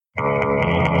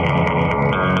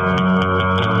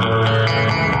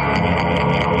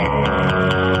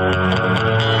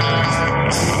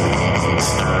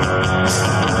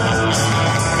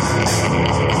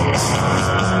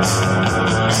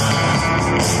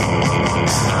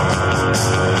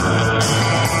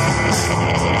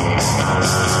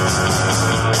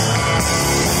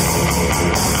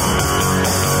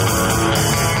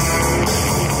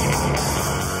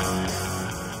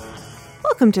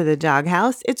Welcome to the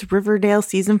Doghouse. It's Riverdale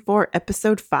Season 4,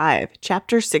 Episode 5,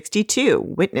 Chapter 62,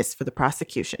 Witness for the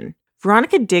Prosecution.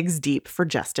 Veronica digs deep for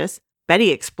justice. Betty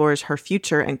explores her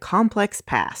future and complex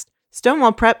past.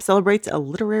 Stonewall Prep celebrates a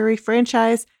literary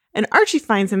franchise. And Archie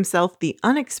finds himself the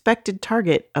unexpected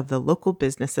target of the local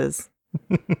businesses.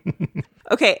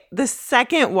 Okay, the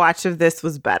second watch of this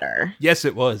was better. Yes,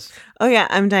 it was. Oh yeah,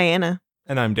 I'm Diana.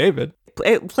 And I'm David.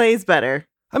 It plays better.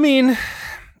 I mean,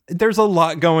 there's a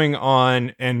lot going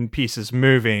on and pieces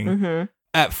moving. Mm-hmm.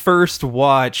 At first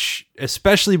watch,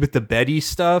 especially with the Betty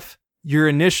stuff, your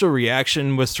initial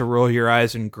reaction was to roll your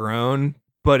eyes and groan.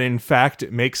 But in fact,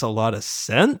 it makes a lot of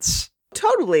sense.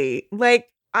 Totally. Like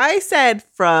I said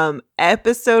from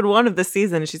episode 1 of the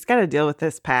season, she's got to deal with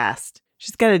this past.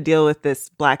 She's got to deal with this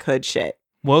Black Hood shit.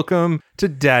 Welcome to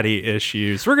Daddy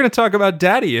Issues. We're going to talk about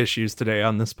daddy issues today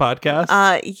on this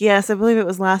podcast. Yes, I believe it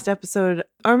was last episode,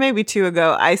 or maybe 2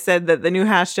 ago, I said that the new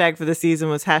hashtag for the season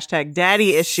was hashtag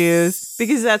Daddy Issues,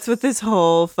 because that's what this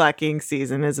whole fucking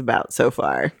season is about so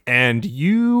far. And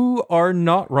you are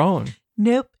not wrong.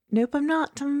 Nope, I'm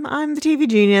not. I'm the TV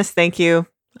genius. Thank you.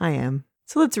 I am.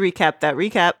 So let's recap that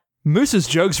recap. Moose's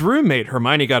Jug's roommate,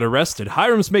 Hermione, got arrested.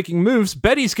 Hiram's making moves.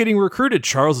 Betty's getting recruited.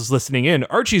 Charles is listening in.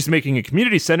 Archie's making a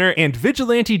community center and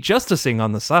vigilante justicing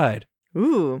on the side.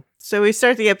 Ooh. So we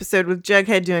start the episode with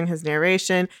Jughead doing his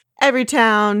narration. Every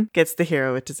town gets the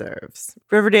hero it deserves.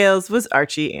 Riverdale's was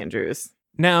Archie Andrews.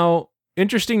 Now,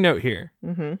 interesting note here.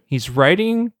 Mm-hmm. He's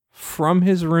writing from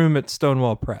his room at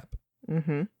Stonewall Prep.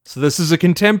 Mm-hmm. So this is a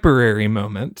contemporary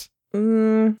moment. I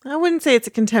wouldn't say it's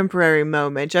a contemporary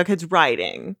moment. Jughead's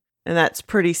writing. And that's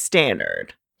pretty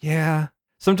standard. Yeah.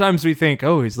 Sometimes we think,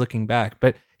 oh, he's looking back.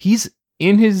 But he's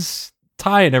in his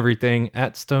tie and everything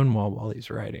at Stonewall while he's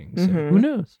writing. So who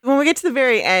knows? When we get to the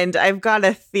very end, I've got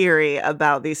a theory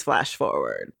about these flash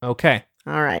forward. Okay.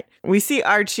 All right. We see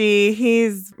Archie.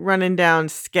 He's running down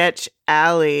Sketch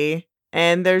Alley.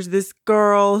 And there's this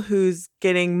girl who's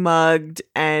getting mugged.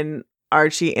 And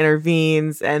Archie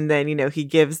intervenes. And then, he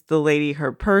gives the lady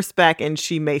her purse back. And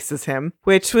she maces him.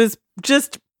 Which was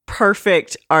just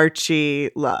perfect Archie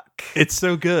luck. It's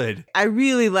so good. I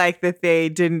really like that they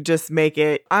didn't just make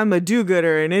it, I'm a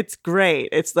do-gooder and it's great.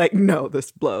 It's like, no,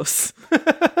 this blows.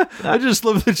 I just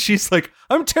love that she's like,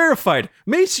 I'm terrified.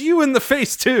 Mace you in the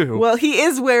face too. Well, he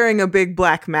is wearing a big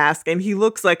black mask and he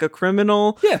looks like a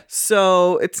criminal. Yeah.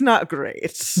 So it's not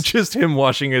great. Just him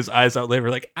washing his eyes out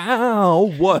later like,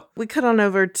 ow, what? We cut on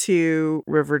over to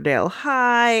Riverdale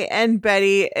High and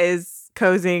Betty is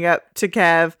cozying up to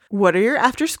Kev. What are your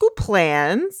after school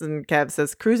plans? And Kev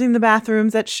says, cruising the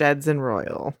bathrooms at Sheds and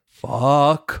Royal.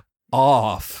 Fuck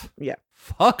off. Yeah.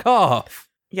 Fuck off.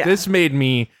 Yeah. This made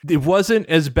me, it wasn't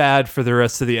as bad for the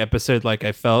rest of the episode like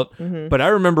I felt, but I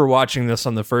remember watching this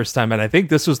on the first time, and I think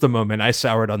this was the moment I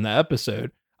soured on the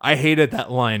episode. I hated that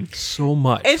line so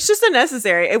much. It's just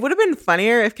unnecessary. It would have been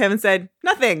funnier if Kevin said,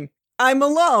 nothing, I'm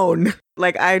alone.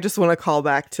 Like, I just want to call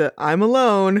back to I'm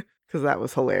alone. Because that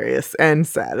was hilarious and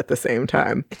sad at the same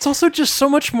time. It's also just so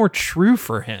much more true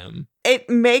for him. It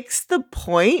makes the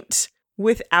point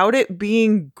without it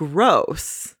being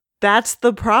gross. That's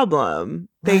the problem.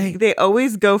 They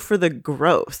always go for the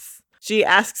gross. She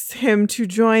asks him to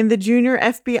join the junior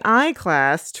FBI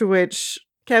class, to which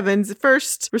Kevin's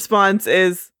first response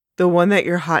is, the one that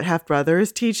your hot half-brother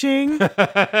is teaching?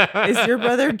 Is your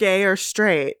brother gay or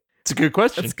straight? It's a good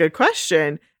question. That's a good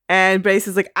question. And Betty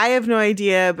says, I have no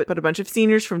idea, but a bunch of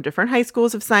seniors from different high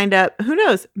schools have signed up. Who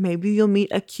knows? Maybe you'll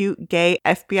meet a cute gay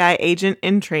FBI agent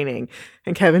in training.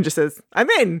 And Kevin just says, I'm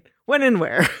in. When and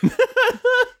where?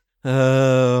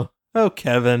 Oh,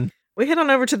 Kevin. We head on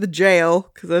over to the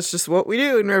jail, because that's just what we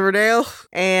do in Riverdale.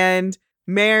 And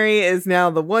Mary is now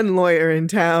the one lawyer in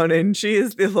town, and she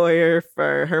is the lawyer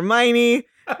for Hermione,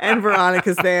 and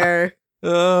Veronica's there.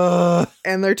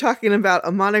 And they're talking about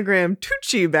a monogram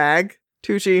Tucci bag.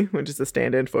 Tucci, which is a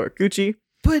stand-in for Gucci.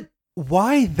 But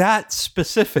why that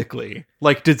specifically?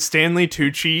 Like, did Stanley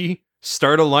Tucci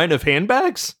start a line of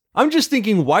handbags? I'm just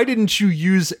thinking, why didn't you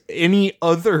use any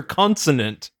other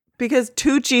consonant? Because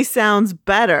Tucci sounds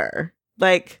better.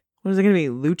 Like, what is it going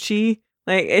to be? Lucci?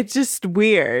 Like, it's just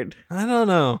weird. I don't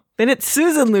know. Then it's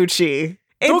Susan Lucci.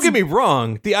 Don't get me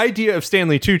wrong. The idea of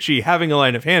Stanley Tucci having a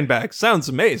line of handbags sounds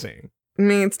amazing. I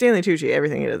mean, Stanley Tucci,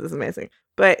 everything he does is amazing.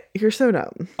 But you're so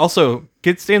dumb. Also,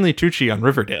 get Stanley Tucci on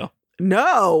Riverdale.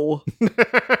 No.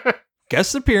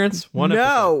 Guest appearance. One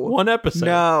episode.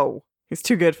 No. He's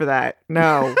too good for that.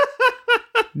 No.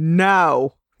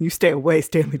 No. You stay away,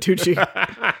 Stanley Tucci.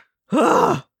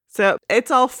 So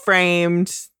it's all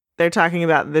framed. They're talking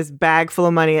about this bag full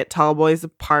of money at Tallboy's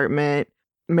apartment.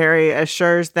 Mary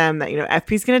assures them that,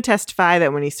 FP's going to testify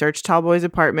that when he searched Tallboy's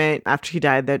apartment after he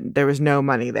died, that there was no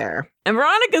money there. And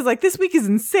Veronica's like, this week is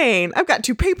insane. I've got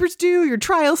 2 papers due. Your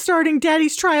trial's starting.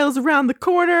 Daddy's trial's around the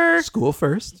corner. School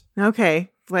first. Okay.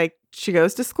 Like, she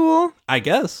goes to school? I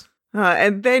guess.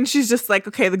 And then she's just like,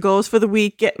 okay, the goals for the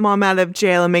week, get mom out of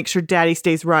jail and make sure daddy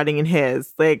stays rotting in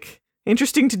his. Like,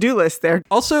 interesting to-do list there.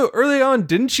 Also, early on,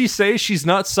 didn't she say she's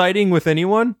not siding with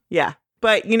anyone? Yeah.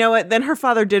 But you know what? Then her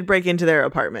father did break into their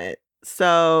apartment.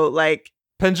 So, like...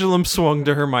 Pendulum swung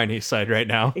to Hermione's side right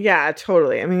now. Yeah,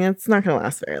 totally. I mean, it's not going to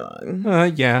last very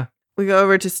long. Yeah. We go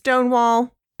over to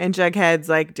Stonewall, and Jughead's,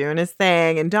 like, doing his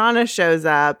thing, and Donna shows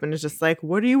up and is just like,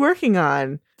 what are you working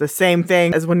on? The same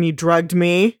thing as when you drugged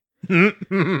me.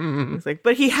 It's like,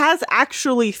 but he has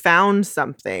actually found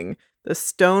something. The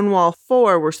Stonewall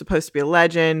 4 were supposed to be a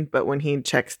legend, but when he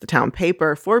checks the town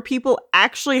paper, 4 people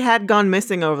actually had gone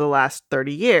missing over the last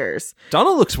 30 years.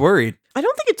 Donna looks worried. I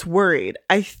don't think it's worried.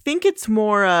 I think it's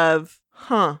more of,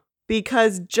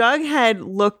 because Jughead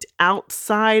looked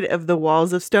outside of the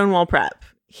walls of Stonewall Prep.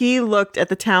 He looked at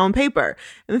the town paper.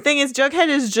 And the thing is, Jughead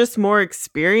is just more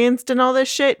experienced in all this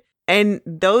shit, and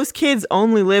those kids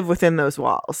only live within those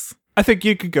walls. I think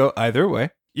you could go either way.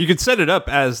 You could set it up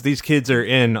as these kids are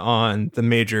in on the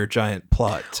major giant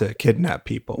plot to kidnap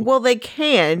people. Well, they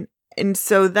can. And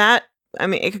so that, I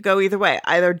mean, it could go either way.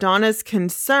 Either Donna's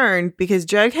concerned because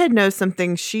Jughead knows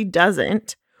something she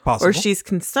doesn't. Possible. Or she's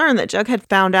concerned that Jughead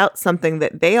found out something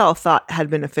that they all thought had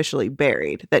been officially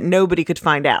buried, that nobody could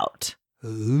find out.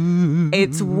 Ooh.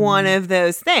 It's one of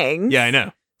those things. Yeah, I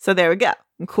know. So there we go.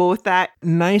 I'm cool with that.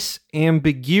 Nice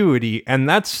ambiguity. And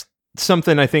that's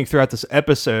something I think throughout this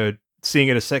episode, seeing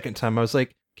it a second time, I was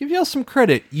like, give y'all some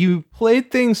credit. You played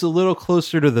things a little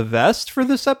closer to the vest for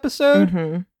this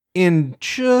episode in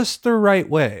just the right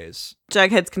ways.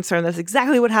 Jughead's concerned that's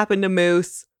exactly what happened to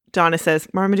Moose. Donna says,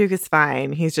 Marmaduke is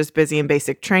fine. He's just busy in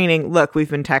basic training. Look, we've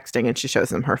been texting, and she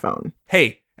shows him her phone.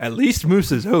 Hey, at least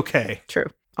Moose is okay. True.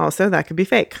 Also, that could be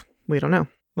fake. We don't know.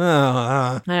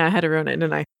 I had to ruin it,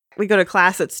 didn't I? We go to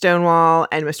class at Stonewall,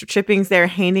 and Mr. Chipping's there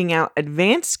handing out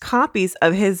advanced copies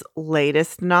of his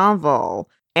latest novel.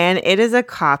 And it is a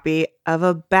copy of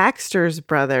a Baxter's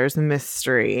Brothers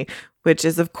mystery, which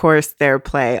is, of course, their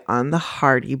play on the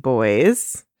Hardy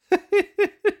Boys.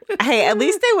 Hey, at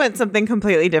least they went something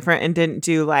completely different and didn't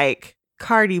do, like,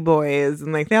 Cardi Boys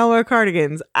and, like, they all wear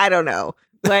cardigans. I don't know.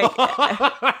 Like,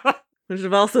 which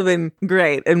have also been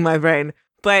great in my brain.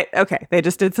 But, okay, they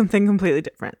just did something completely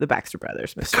different. The Baxter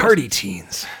Brothers mystery. Cardi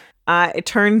teens. It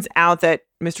turns out that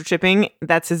Mr. Chipping,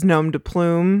 that's his nom de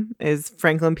plume, is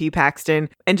Franklin P. Paxton.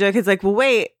 And Jughead's like, well,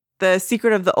 wait, The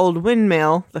Secret of the Old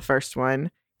Windmill, the first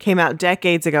one, came out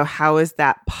decades ago. How is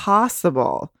that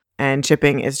possible? And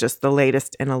Chipping is just the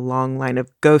latest in a long line of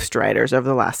ghostwriters over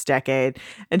the last decade.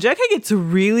 And Jughead gets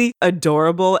really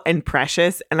adorable and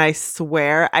precious. And I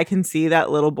swear I can see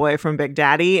that little boy from Big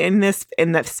Daddy in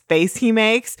that face he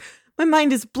makes. My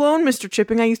mind is blown, Mr.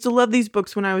 Chipping. I used to love these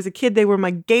books when I was a kid. They were my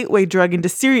gateway drug into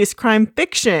serious crime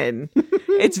fiction.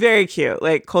 It's very cute.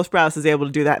 Like, Cole Sprouse is able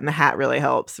to do that, and the hat really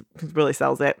helps. It really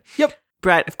sells it. Yep.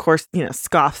 Brett, of course,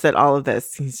 scoffs at all of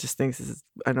this. He just thinks this is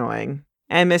annoying.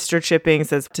 And Mr. Chipping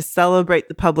says, to celebrate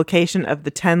the publication of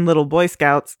the 10 Little Boy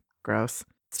Scouts, gross,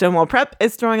 Stonewall Prep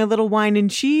is throwing a little wine and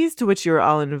cheese to which you are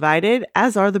all invited,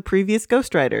 as are the previous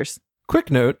ghostwriters.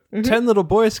 Quick note, 10 Little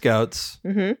Boy Scouts.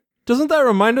 Doesn't that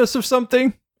remind us of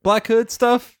something? Black Hood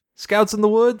stuff? Scouts in the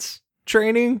woods?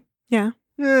 Training? Yeah.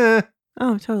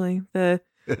 Oh, totally. The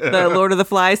Lord of the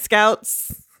Flies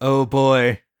Scouts. Oh,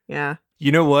 boy. Yeah.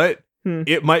 You know what?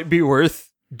 It might be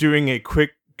worth doing a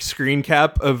quick screen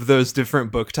cap of those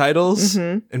different book titles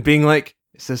and being like,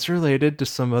 is this related to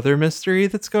some other mystery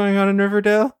that's going on in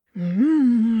Riverdale? You're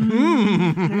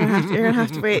gonna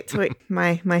have to wait to wait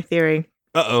my theory.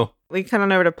 Uh-oh. We cut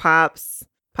on over to Pops.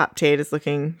 Pop Tate is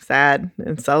looking sad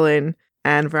and sullen,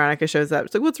 and Veronica shows up.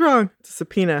 It's like, what's wrong? It's a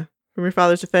subpoena from your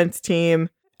father's defense team.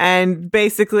 And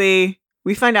basically,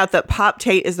 we find out that Pop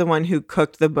Tate is the one who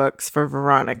cooked the books for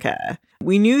Veronica.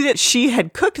 We knew that she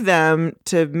had cooked them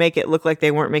to make it look like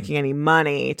they weren't making any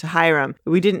money to hire him.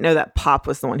 But we didn't know that Pop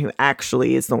was the one who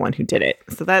actually is the one who did it.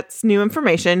 So that's new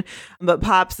information. But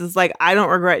Pops is like, I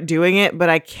don't regret doing it, but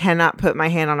I cannot put my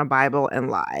hand on a Bible and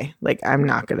lie. Like, I'm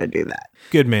not going to do that.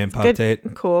 Good man, Pop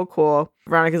Tate. Cool.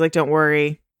 Veronica's like, don't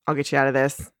worry. I'll get you out of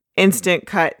this. Instant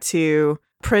cut to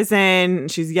prison.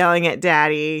 She's yelling at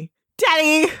Daddy.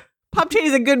 Daddy! Pop Tate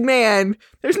is a good man.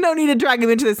 There's no need to drag him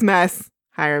into this mess.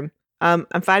 Hire him. I'm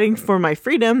fighting for my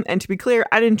freedom, and to be clear,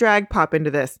 I didn't drag Pop into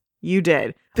this. You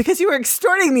did. Because you were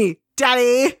extorting me,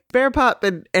 Daddy! Spare Pop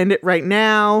and end it right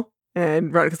now.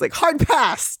 And Veronica's like, hard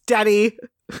pass, Daddy!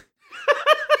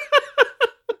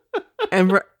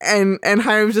 and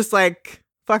Hiram's just like,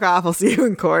 fuck off, I'll see you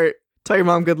in court. Tell your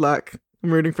mom good luck.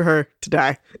 I'm rooting for her to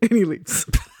die. And he leaves.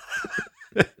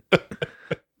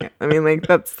 Yeah, I mean, like,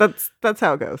 that's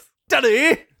how it goes.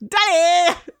 Daddy!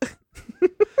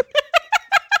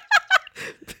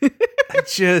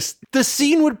 The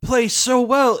scene would play so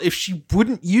well if she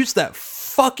wouldn't use that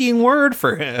fucking word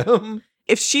for him.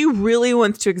 If she really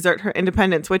wants to exert her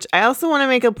independence, which I also want to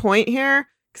make a point here,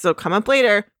 because it'll come up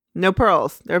later, no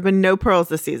pearls. There have been no pearls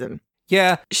this season.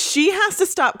 Yeah. She has to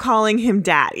stop calling him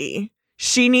daddy.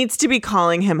 She needs to be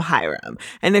calling him Hiram.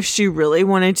 And if she really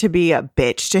wanted to be a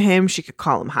bitch to him, she could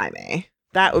call him Jaime.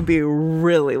 That would be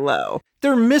really low.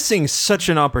 They're missing such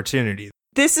an opportunity.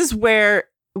 This is where,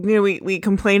 you know, we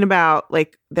complain about,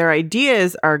 like, their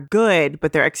ideas are good,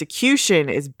 but their execution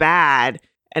is bad.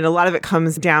 And a lot of it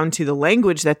comes down to the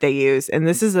language that they use. And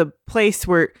this is a place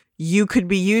where you could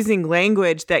be using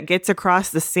language that gets across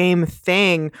the same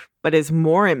thing, but is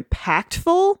more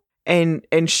impactful and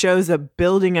shows a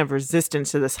building of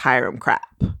resistance to this Hiram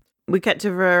crap. We cut to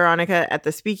Veronica at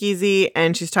the speakeasy,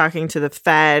 and she's talking to the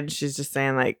Fed. She's just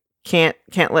saying, like, can't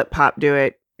let Pop do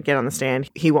it. Get on the stand.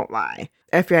 He won't lie.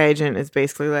 FBI agent is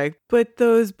basically like, but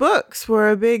those books were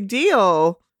a big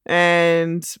deal.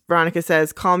 And Veronica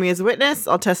says, call me as a witness.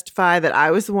 I'll testify that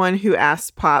I was the one who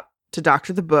asked Pop to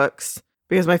doctor the books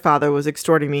because my father was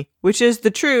extorting me, which is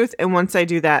the truth. And once I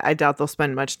do that, I doubt they'll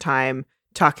spend much time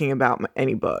talking about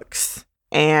any books.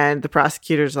 And the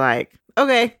prosecutor's like,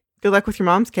 okay, good luck with your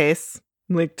mom's case.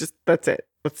 Like, just, that's it.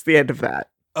 That's the end of that.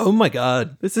 Oh my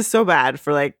God. This is so bad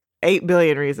for like 8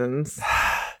 billion reasons.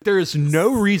 There is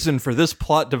no reason for this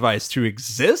plot device to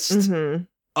exist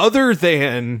other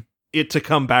than it to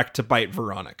come back to bite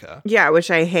Veronica. Yeah, which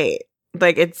I hate.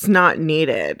 Like, it's not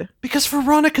needed. Because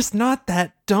Veronica's not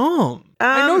that dumb.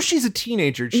 I know she's a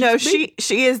teenager. She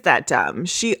is that dumb.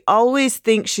 She always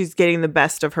thinks she's getting the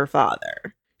best of her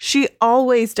father. She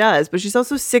always does, but she's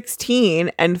also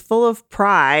 16 and full of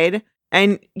pride.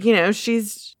 And, you know,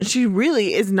 she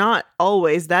really is not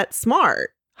always that smart.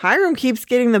 Hiram keeps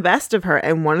getting the best of her.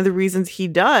 And one of the reasons he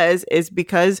does is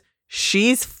because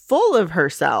she's full of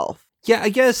herself. Yeah, I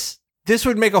guess this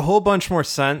would make a whole bunch more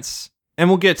sense. And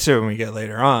we'll get to it when we get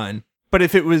later on. But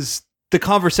if it was the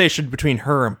conversation between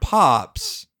her and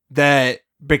Pops that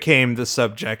became the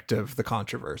subject of the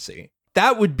controversy,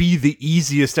 that would be the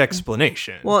easiest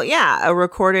explanation. Well, yeah, a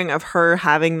recording of her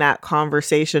having that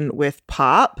conversation with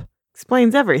Pop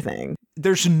explains everything.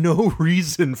 There's no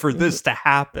reason for this to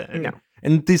happen. No.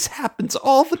 And this happens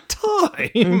all the time.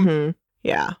 Mm-hmm.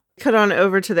 Yeah. Cut on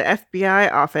over to the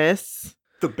FBI office.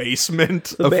 The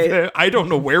basement I don't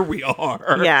know where we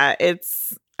are. Yeah,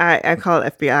 it's I call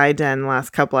it FBI den the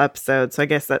last couple episodes, so I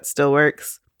guess that still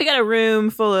works. We got a room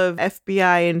full of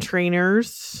FBI and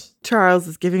trainers. Charles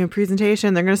is giving a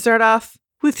presentation. They're going to start off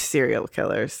with serial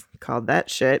killers. Called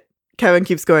that shit. Kevin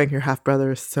keeps going, your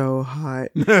half-brother is so hot.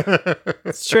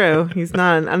 It's true. He's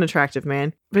not an unattractive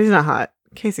man, but he's not hot.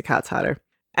 Casey Cott's hotter.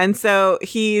 And so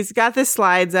he's got the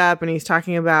slides up and he's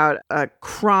talking about a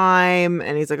crime.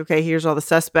 And he's like, okay, here's all the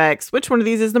suspects. Which one of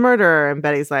these is the murderer? And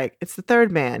Betty's like, it's the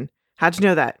third man. How'd you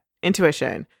know that?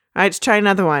 Intuition. All right, let's try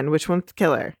another one. Which one's the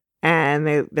killer? And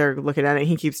they're looking at it. And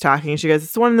he keeps talking. And she goes,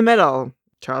 it's the one in the middle.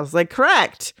 Charles is like,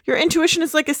 correct. Your intuition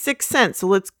is like a sixth sense. So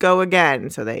let's go again.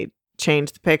 So they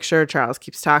change the picture. Charles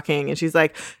keeps talking. And she's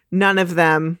like, none of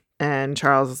them. And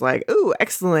Charles is like, ooh,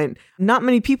 excellent. Not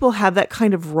many people have that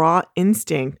kind of raw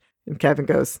instinct. And Kevin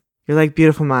goes, you're like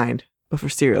beautiful mind, but for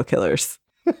serial killers.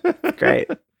 Great.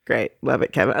 Great. Love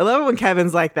it, Kevin. I love it when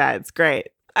Kevin's like that. It's great.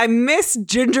 I miss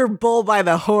Ginger Bull by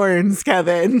the horns,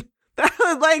 Kevin. That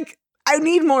was like, I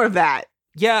need more of that.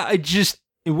 Yeah, it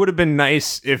would have been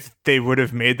nice if they would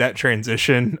have made that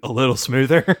transition a little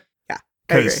smoother.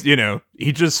 Because, you know,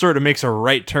 he just sort of makes a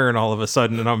right turn all of a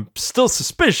sudden, and I'm still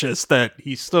suspicious that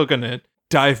he's still going to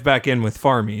dive back in with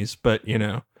Farmies, but, you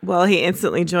know. Well, he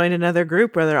instantly joined another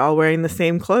group where they're all wearing the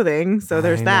same clothing, so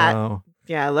there's that.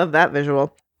 Yeah, I love that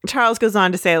visual. Charles goes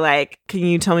on to say, like, can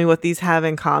you tell me what these have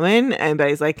in common? And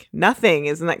Betty's like, nothing.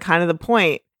 Isn't that kind of the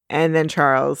point? And then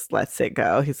Charles lets it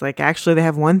go. He's like, actually, they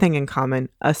have one thing in common,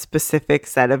 a specific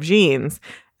set of genes.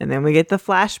 And then we get the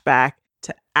flashback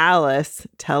to Alice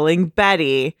telling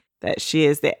Betty that she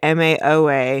is the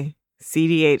MAOA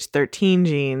CDH13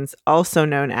 genes, also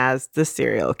known as the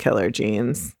serial killer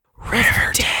genes.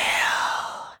 Riverdale.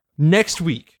 Next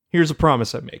week, here's a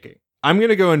promise I'm making. I'm going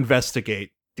to go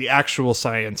investigate the actual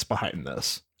science behind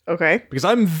this. Okay. Because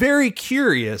I'm very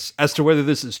curious as to whether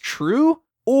this is true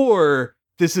or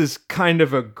this is kind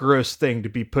of a gross thing to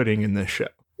be putting in this show.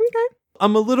 Okay.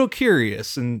 I'm a little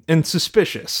curious and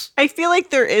suspicious. I feel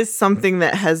like there is something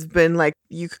that has been like,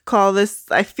 you could call this,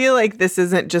 I feel like this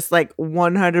isn't just like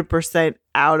 100%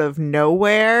 out of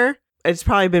nowhere. It's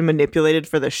probably been manipulated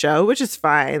for the show, which is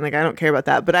fine. Like, I don't care about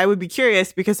that. But I would be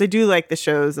curious because I do like the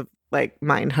shows of like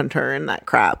Mindhunter and that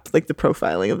crap, like the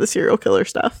profiling of the serial killer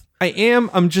stuff.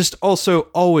 I'm just also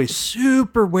always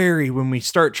super wary when we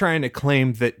start trying to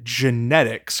claim that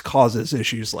genetics causes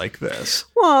issues like this.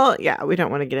 Well, yeah, we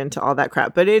don't want to get into all that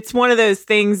crap, but it's one of those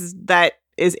things that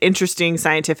is interesting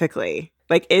scientifically.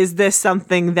 Like, is this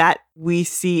something that we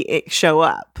see it show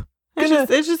up?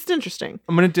 It's just interesting.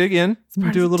 I'm going to dig in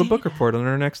and do a little book report on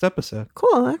our next episode.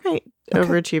 Cool. Okay.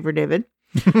 Overachiever, David.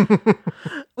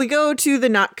 We go to the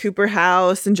Not Cooper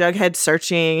house and Jughead's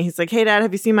searching. He's like, hey, Dad,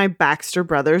 have you seen my Baxter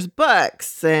Brothers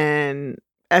books? And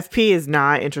FP is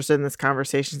not interested in this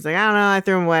conversation. He's like, I don't know. I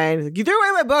threw them away. And he's like, you threw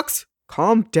away my books?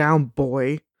 Calm down,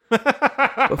 boy.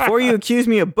 Before you accuse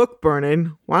me of book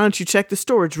burning, why don't you check the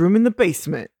storage room in the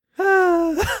basement?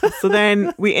 So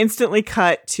then we instantly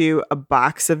cut to a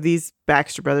box of these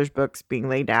Baxter Brothers books being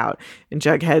laid out. And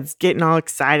Jughead's getting all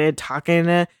excited, talking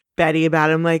to Betty about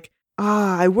him like,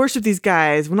 I worship these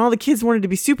guys. When all the kids wanted to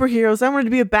be superheroes, I wanted to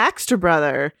be a Baxter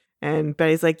brother. And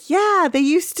Betty's like, yeah, they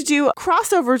used to do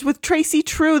crossovers with Tracy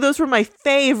True. Those were my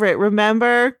favorite,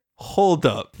 remember? Hold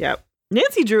up. Yep.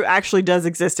 Nancy Drew actually does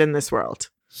exist in this world.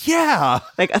 Yeah.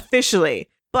 Like, officially.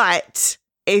 But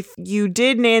if you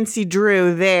did Nancy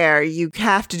Drew there, you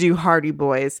have to do Hardy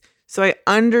Boys. So I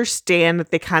understand that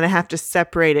they kind of have to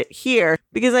separate it here.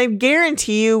 Because I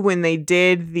guarantee you when they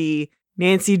did the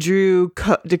Nancy Drew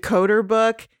decoder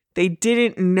book, they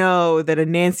didn't know that a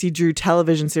Nancy Drew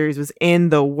television series was in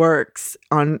the works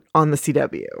on the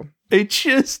CW.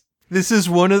 This is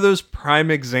one of those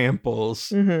prime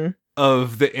examples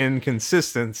of the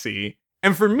inconsistency.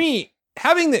 And for me,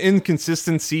 having the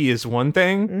inconsistency is one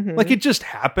thing. Like, it just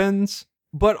happens.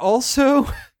 But also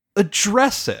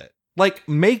address it. Like,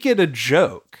 make it a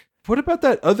joke. What about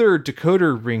that other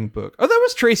decoder ring book? Oh, that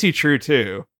was Tracy True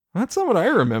too. That's not what I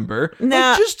remember. No,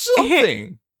 like, just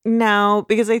something. No,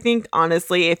 because I think,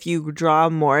 honestly, if you draw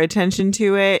more attention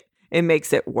to it, it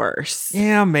makes it worse.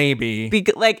 Yeah, maybe.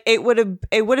 Like, it would have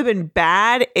been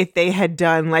bad if they had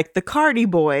done, like, the Cardi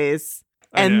Boys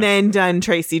and then done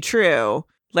Tracy True.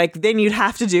 Like, then you'd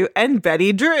have to do, and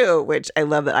Betty Drew, which I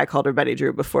love that I called her Betty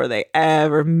Drew before they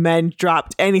ever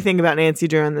dropped anything about Nancy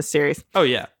Drew in this series. Oh,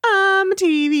 yeah. I'm a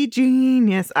TV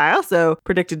genius. I also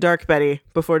predicted Dark Betty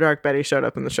before Dark Betty showed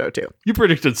up in the show, too. You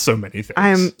predicted so many things.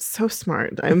 I'm so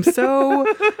smart. I'm so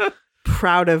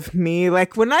proud of me.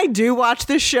 Like, when I do watch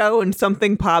this show and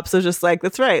something pops, I'm just like,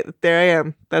 that's right. There I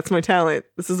am. That's my talent.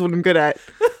 This is what I'm good at.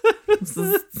 This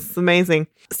is amazing.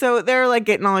 So they're, like,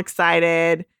 getting all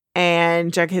excited.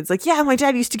 And Jughead's like, yeah, my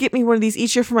dad used to get me one of these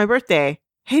each year for my birthday.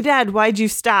 Hey, Dad, why'd you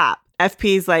stop?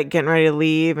 FP's like getting ready to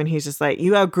leave. And he's just like,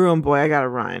 you outgrew him, boy. I got to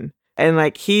run. And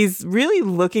like, he's really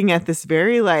looking at this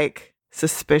very like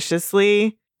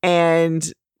suspiciously. And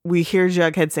we hear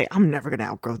Jughead say, I'm never going to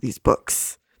outgrow these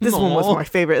books. This one was my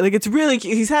favorite. Like, it's really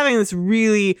cute. He's having this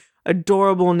really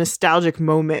adorable, nostalgic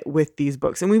moment with these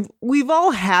books. And we've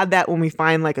all had that when we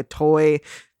find like a toy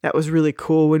that was really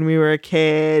cool when we were a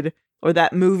kid. Or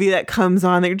that movie that comes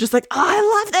on that you're just like, oh,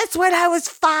 I love this when I was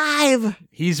 5.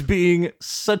 He's being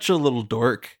such a little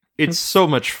dork. It's so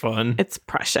much fun. It's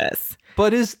precious.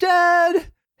 But his dad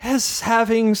is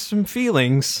having some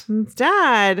feelings. His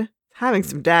dad having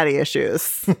some daddy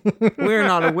issues. We're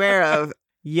not aware of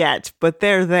yet, but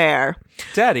they're there.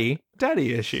 Daddy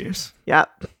issues.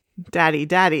 Yep.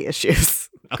 Daddy issues.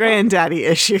 Granddaddy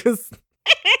issues.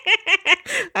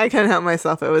 I couldn't help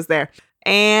myself. It was there.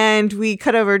 And we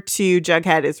cut over to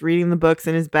Jughead is reading the books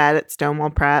in his bed at Stonewall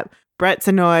Prep. Brett's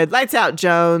annoyed, lights out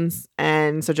Jones.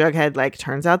 And so Jughead like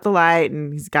turns out the light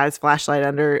and he's got his flashlight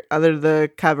under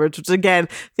the covers, which again,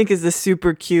 I think is a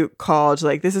super cute call to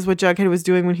like, this is what Jughead was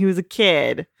doing when he was a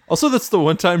kid. Also, that's the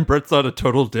one time Brett's not a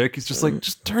total dick. He's just like,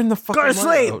 just turn the fucking light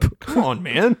sleep. out. Come on,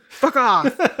 man. Fuck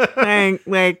off.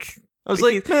 Like, I was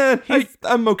like, man,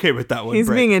 I'm okay with that one. He's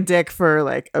Brett. being a dick for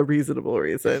like a reasonable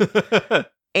reason.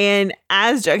 And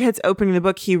as Jughead's opening the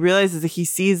book, he realizes that he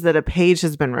sees that a page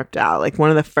has been ripped out. Like one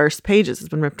of the first pages has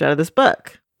been ripped out of this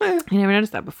book. I never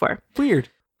noticed that before. Weird.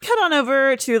 Cut on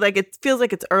over to like, it feels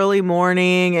like it's early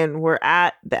morning and we're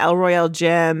at the El Royale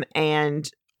gym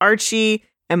and Archie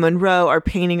and Monroe are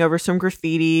painting over some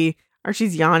graffiti.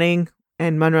 Archie's yawning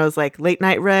and Monroe's like, late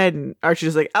night red. And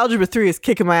Archie's like, Algebra 3 is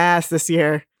kicking my ass this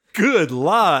year. Good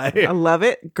lie. I love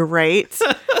it. Great.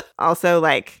 Also,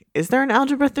 like, is there an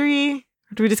Algebra 3?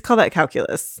 Or do we just call that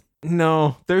calculus?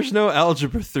 No, there's no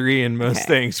algebra 3 in most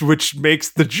things, which makes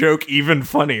the joke even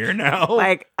funnier now.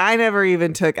 Like, I never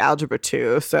even took algebra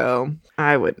 2, so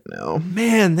I wouldn't know.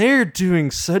 Man, they're doing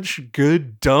such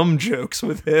good dumb jokes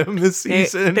with him this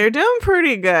season. They're doing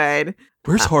pretty good.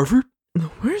 Where's Harvard?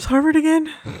 Where's Harvard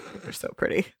again? They're so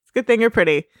pretty. It's a good thing you're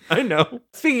pretty. I know.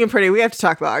 Speaking of pretty, we have to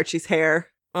talk about Archie's hair.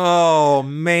 Oh,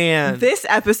 man. This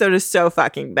episode is so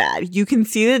fucking bad. You can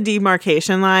see the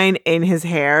demarcation line in his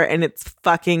hair, and it's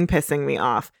fucking pissing me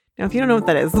off. Now, if you don't know what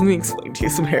that is, let me explain to you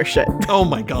some hair shit. Oh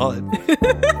my God.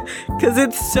 Because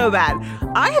it's so bad.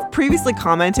 I have previously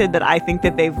commented that I think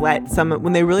that they've let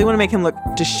when they really want to make him look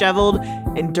disheveled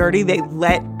and dirty, they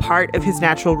let part of his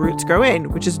natural roots grow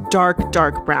in, which is dark,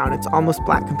 dark brown. It's almost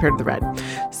black compared to the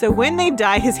red. So when they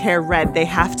dye his hair red, they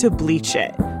have to bleach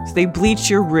it. So they bleach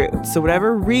your roots. So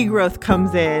whatever regrowth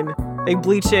comes in, they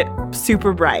bleach it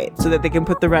super bright so that they can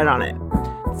put the red on it.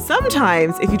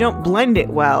 Sometimes, if you don't blend it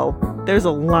well, there's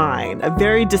a line, a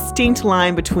very distinct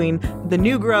line between the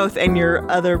new growth and your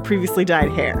other previously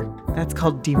dyed hair. That's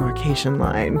called demarcation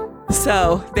line.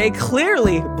 So they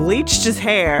clearly bleached his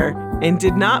hair and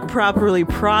did not properly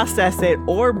process it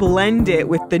or blend it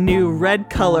with the new red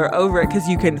color over it, because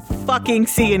you can fucking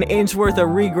see an inch worth of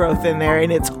regrowth in there,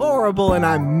 and it's horrible, and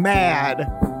I'm mad.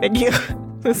 Thank you.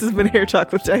 This has been Hair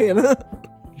Talk with Diana.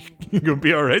 You gonna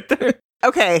be all right there?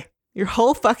 Okay, your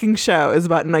whole fucking show is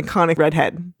about an iconic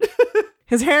redhead.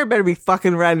 His hair better be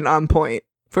fucking red and on point.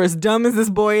 For as dumb as this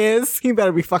boy is, he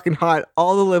better be fucking hot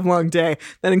all the live long day.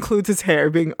 That includes his hair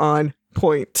being on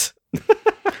point.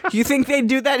 Do you think they'd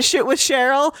do that shit with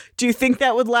Cheryl? Do you think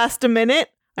that would last a minute?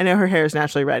 I know her hair is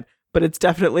naturally red, but it's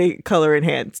definitely color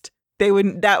enhanced.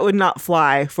 That would not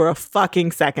fly for a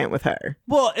fucking second with her.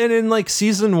 Well, and in like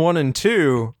season 1 and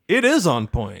 2, it is on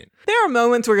point. There are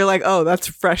moments where you're like, oh, that's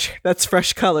fresh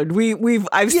colored.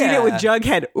 I've seen it with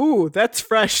Jughead. Ooh, that's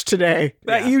fresh today.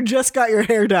 That you just got your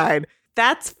hair dyed.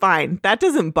 That's fine. That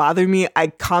doesn't bother me. I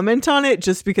comment on it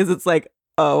just because it's like,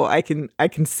 oh, I can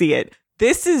see it.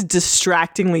 This is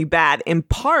distractingly bad, in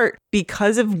part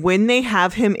because of when they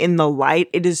have him in the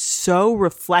light, it is so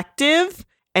reflective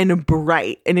and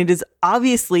bright, and it is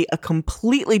obviously a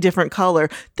completely different color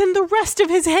than the rest of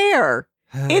his hair.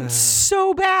 It's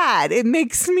so bad. It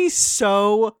makes me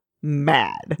so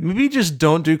mad. Maybe just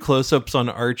don't do close-ups on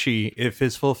Archie if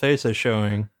his full face is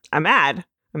showing. I'm mad.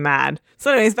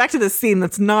 So anyways, back to this scene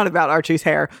that's not about Archie's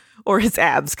hair or his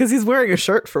abs, because he's wearing a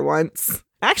shirt for once.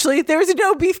 Actually, there's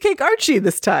no Beefcake Archie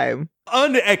this time.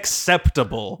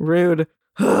 Unacceptable. Rude.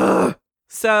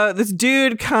 So this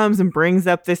dude comes and brings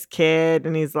up this kid,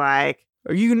 and he's like,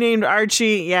 are you named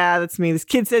Archie? Yeah, that's me. This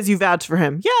kid says you vouched for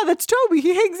him. Yeah, that's Toby.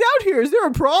 He hangs out here. Is there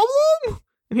a problem?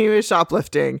 And he was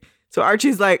shoplifting. So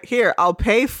Archie's like, here, I'll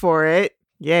pay for it.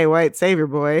 Yay, white savior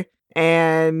boy.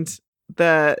 And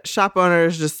the shop owner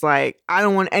is just like, I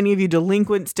don't want any of you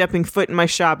delinquents stepping foot in my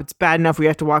shop. It's bad enough we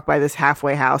have to walk by this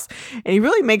halfway house. And he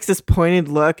really makes this pointed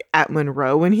look at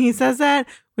Monroe when he says that,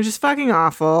 which is fucking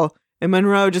awful. And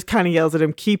Monroe just kind of yells at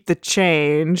him, keep the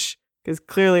change. Because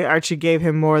clearly Archie gave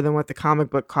him more than what the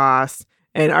comic book costs.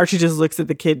 And Archie just looks at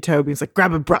the kid Toby and he's like,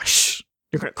 grab a brush.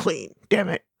 You're going to clean. Damn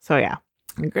it. So yeah.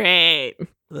 Great.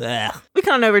 Ugh. We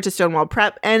come on over to Stonewall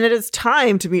Prep, and it is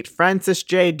time to meet Francis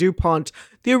J. DuPont,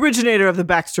 the originator of the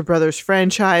Baxter Brothers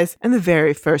franchise and the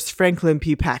very first Franklin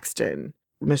P. Paxton.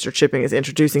 Mr. Chipping is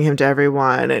introducing him to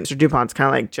everyone, and Mr. DuPont's kind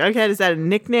of like, Jughead, is that a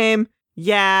nickname?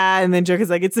 Yeah. And then Jughead's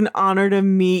like, it's an honor to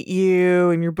meet you,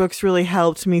 and your books really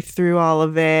helped me through all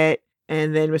of it.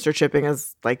 And then Mr. Chipping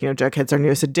is like, Jughead's our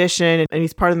newest addition, and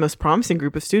he's part of the most promising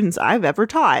group of students I've ever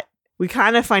taught. We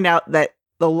kind of find out that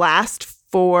the last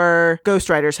 4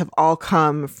 ghostwriters have all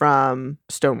come from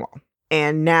Stonewall.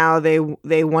 And now they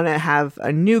want to have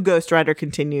a new ghostwriter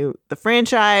continue the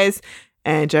franchise.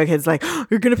 And Jughead's like, oh,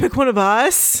 you're going to pick one of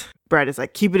us? Brett is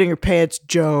like, keep it in your pants,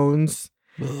 Jones.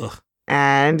 Ugh.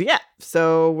 And yeah,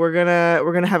 so we're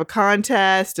gonna have a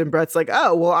contest, and Brett's like,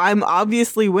 oh, well, I'm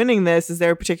obviously winning this. Is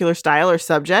there a particular style or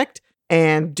subject?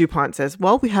 And DuPont says,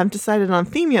 well, we haven't decided on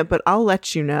theme yet, but I'll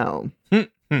let you know.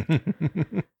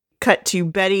 Cut to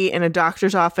Betty in a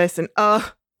doctor's office, and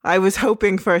I was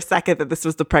hoping for a second that this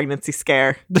was the pregnancy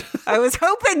scare. I was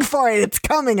hoping for it. It's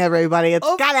coming, everybody.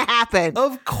 It's gotta happen.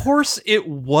 Of course it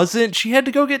wasn't. She had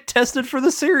to go get tested for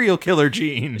the serial killer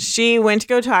gene. She went to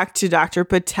go talk to Dr.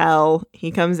 Patel. He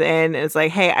comes in and is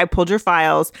like, hey, I pulled your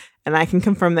files, and I can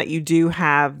confirm that you do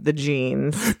have the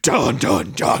genes. Dun,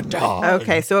 dun, dun, dun.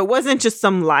 Okay, so it wasn't just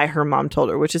some lie her mom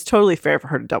told her, which is totally fair for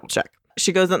her to double check.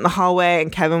 She goes out in the hallway,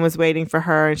 and Kevin was waiting for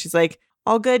her, and she's like,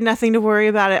 all good, nothing to worry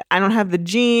about it. I don't have the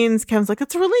genes. Kevin's like,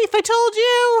 that's a relief, I told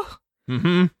you.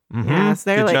 Mm-hmm. Yeah, so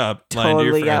they're Good like job.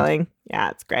 totally yelling. Yeah,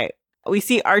 it's great. We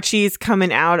see Archie's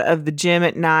coming out of the gym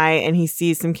at night and he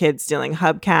sees some kids stealing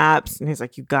hubcaps. And he's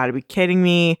like, you got to be kidding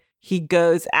me. He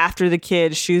goes after the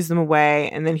kids, shoos them away.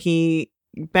 And then he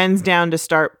bends down to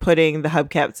start putting the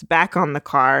hubcaps back on the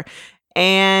car.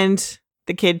 And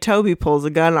the kid Toby pulls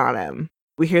a gun on him.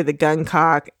 We hear the gun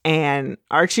cock and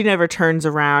Archie never turns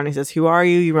around. He says, who are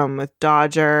you? You run with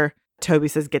Dodger. Toby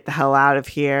says, get the hell out of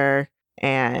here.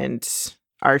 And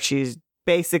Archie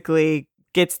basically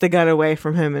gets the gun away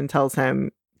from him and tell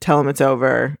him it's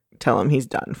over. Tell him he's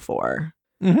done for.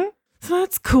 Mm-hmm. So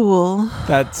that's cool.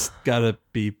 That's gotta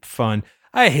be fun.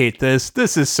 I hate this.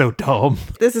 This is so dumb.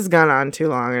 This has gone on too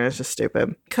long and it's just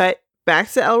stupid. Cut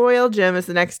back to El Royale Gym. It's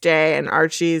the next day and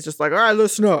Archie's just like, all right,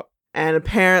 listen up. And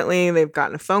apparently they've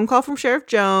gotten a phone call from Sheriff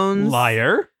Jones.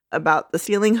 Liar. About the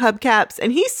stealing hubcaps.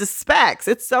 And he suspects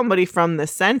it's somebody from the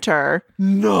center.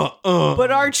 No.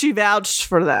 But Archie vouched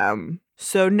for them.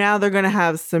 So now they're going to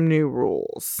have some new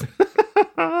rules.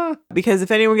 Because if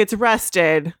anyone gets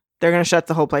arrested, they're going to shut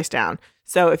the whole place down.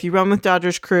 So if you run with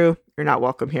Dodger's crew, you're not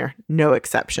welcome here. No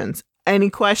exceptions. Any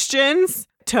questions?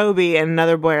 Toby and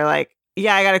another boy are like,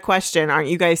 yeah, I got a question. Aren't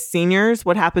you guys seniors?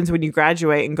 What happens when you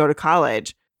graduate and go to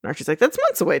college? And Archie's like, that's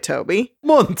months away, Toby.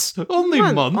 Months. Only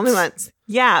months. Only months.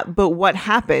 Yeah, but what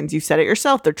happens? You said it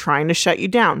yourself. They're trying to shut you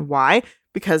down. Why?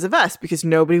 Because of us. Because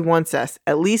nobody wants us.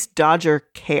 At least Dodger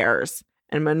cares.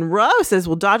 And Monroe says,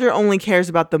 well, Dodger only cares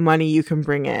about the money you can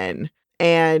bring in.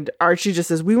 And Archie just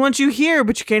says, we want you here,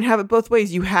 but you can't have it both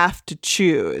ways. You have to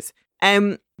choose.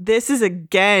 And this is,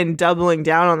 again, doubling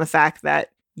down on the fact that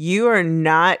you are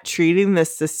not treating the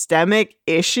systemic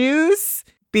issues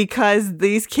because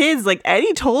these kids, like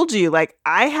Eddie told you, like,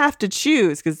 I have to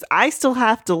choose because I still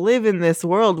have to live in this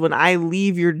world when I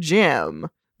leave your gym.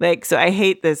 Like, so I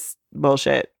hate this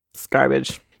bullshit. It's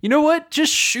garbage. You know what?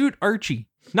 Just shoot Archie.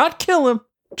 Not kill him.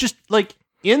 Just like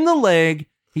in the leg.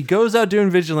 He goes out doing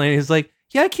vigilante. He's like,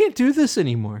 yeah, I can't do this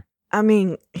anymore. I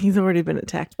mean, he's already been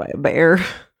attacked by a bear.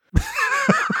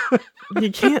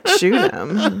 You can't shoot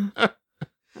him.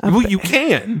 Well, you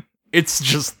can. It's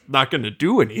just not going to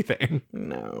do anything.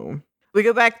 No. We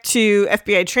go back to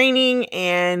FBI training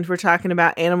and we're talking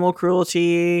about animal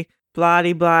cruelty, blah,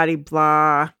 blah,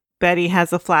 blah. Betty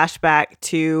has a flashback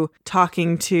to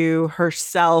talking to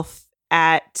herself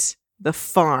at the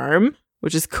farm,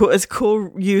 which is cool. It's a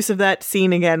cool use of that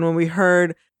scene again when we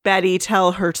heard Betty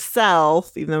tell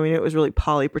herself, even though we knew it was really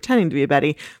Polly pretending to be a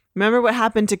Betty. Remember what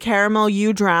happened to Caramel?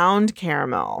 You drowned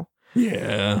Caramel.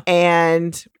 Yeah.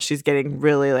 And she's getting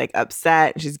really like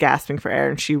upset. She's gasping for air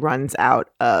and she runs out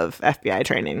of FBI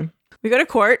training. We go to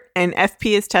court and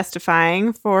FP is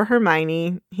testifying for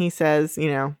Hermione. He says, you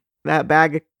know, that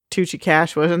bag of Tucci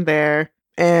cash wasn't there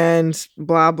and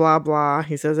blah, blah, blah.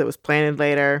 He says it was planted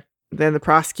later. Then the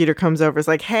prosecutor comes over. Is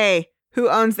like, hey, who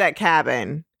owns that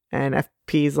cabin? And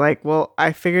FP's like, well,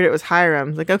 I figured it was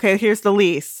Hiram's. Like, okay, here's the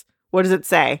lease. What does it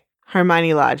say?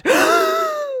 Hermione Lodge.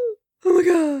 Oh my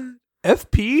God.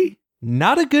 FP,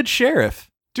 not a good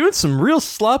sheriff. Doing some real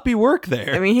sloppy work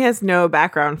there. I mean, he has no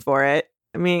background for it.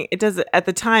 I mean, it doesn't, at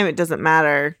the time, it doesn't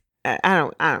matter. I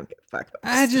don't give a fuck about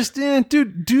this. I just,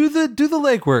 do the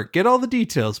legwork. Get all the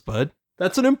details, bud.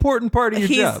 That's an important part of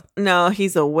your job. No,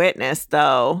 he's a witness,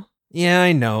 though. Yeah,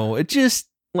 I know. It just...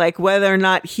 Like, whether or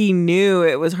not he knew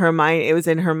it was Hermione, it was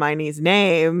in Hermione's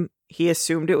name, he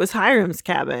assumed it was Hiram's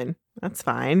cabin. That's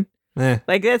fine.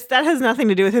 Like, that has nothing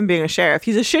to do with him being a sheriff.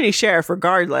 He's a shitty sheriff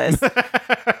regardless.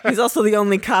 He's also the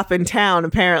only cop in town,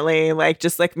 apparently. Like,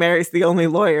 just like Mary's the only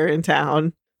lawyer in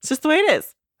town. It's just the way it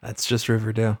is. That's just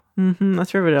Riverdale.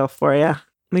 That's Riverdale for you.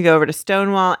 We go over to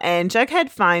Stonewall, and Jughead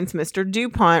finds Mr.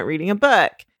 DuPont reading a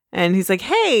book. And he's like,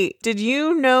 hey, did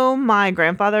you know my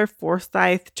grandfather,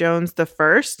 Forsyth Jones the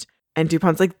First? And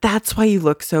DuPont's like, that's why you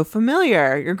look so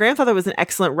familiar. Your grandfather was an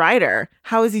excellent writer.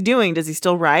 How is he doing? Does he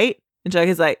still write? And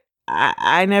Jughead's like,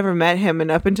 I never met him.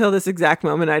 And up until this exact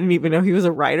moment, I didn't even know he was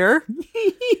a writer.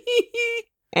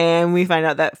 And we find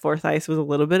out that Forsyth was a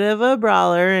little bit of a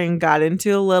brawler and got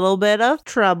into a little bit of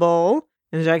trouble.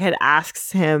 And Jughead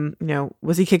asks him, you know,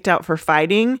 was he kicked out for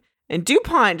fighting? And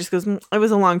DuPont just goes, it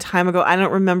was a long time ago. I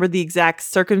don't remember the exact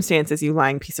circumstances, you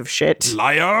lying piece of shit.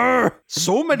 Liar!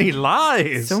 So many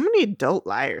lies! So many adult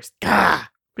liars. Gah!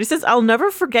 But he says, I'll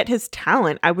never forget his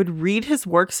talent. I would read his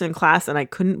works in class and I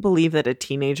couldn't believe that a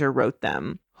teenager wrote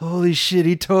them. Holy shit,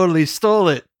 he totally stole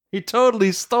it. He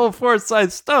totally stole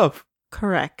Forsyth's stuff.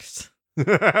 Correct.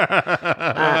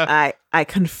 I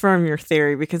confirm your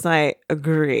theory because I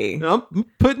agree. I'm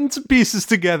putting some pieces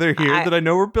together here that I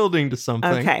know we're building to something.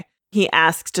 Okay. He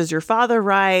asks, does your father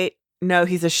write? No,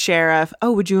 he's a sheriff.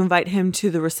 Oh, would you invite him to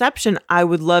the reception? I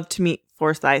would love to meet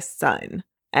Forsyth's son.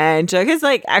 And Jughead is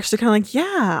like actually kind of like,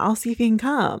 yeah, I'll see if he can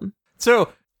come.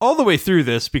 So all the way through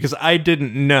this, because I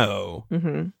didn't know,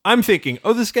 I'm thinking,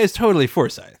 oh, this guy's totally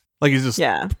Forsyth. Like he's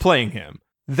just playing him.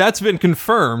 That's been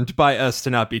confirmed by us to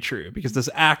not be true because this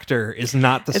actor is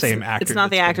not the same actor. It's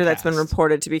not the actor that's been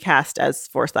reported to be cast as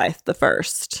Forsyth the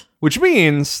First. Which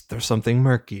means there's something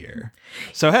murkier.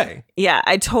 So, hey. Yeah,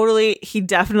 he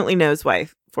definitely knows why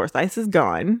Forsyth is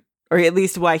gone, or at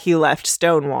least why he left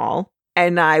Stonewall.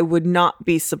 And I would not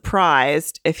be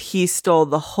surprised if he stole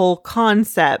the whole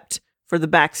concept for the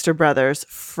Baxter brothers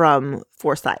from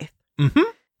Forsyth. Mm-hmm.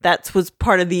 That was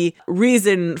part of the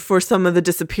reason for some of the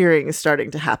disappearing starting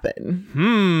to happen.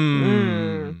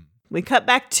 We cut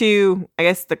back to, I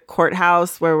guess, the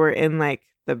courthouse where we're in like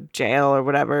the jail or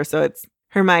whatever. So it's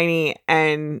Hermione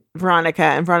and Veronica.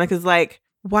 And Veronica's like,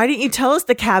 why didn't you tell us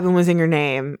the cabin was in your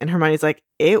name? And Hermione's like,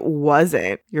 it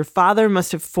wasn't. Your father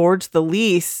must have forged the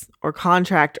lease or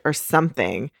contract or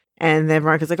something. And then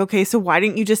Veronica's like, okay, so why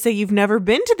didn't you just say you've never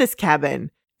been to this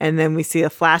cabin? And then we see a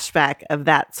flashback of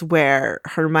that's where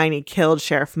Hermione killed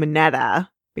Sheriff Minetta,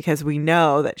 because we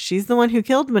know that she's the one who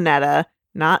killed Minetta,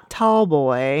 not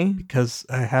Tallboy. Because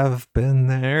I have been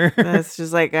there. That's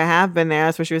just like, I have been there.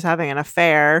 That's where she was having an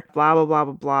affair. Blah, blah, blah,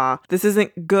 blah, blah. This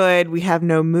isn't good. We have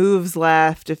no moves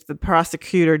left. If the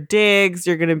prosecutor digs,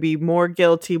 you're going to be more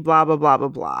guilty. Blah, blah, blah, blah,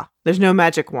 blah. There's no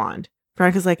magic wand.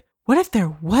 Veronica's like, what if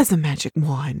there was a magic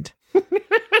wand?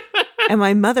 And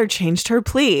my mother changed her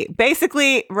plea.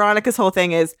 Basically, Veronica's whole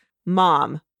thing is,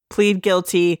 Mom, plead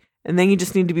guilty, and then you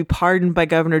just need to be pardoned by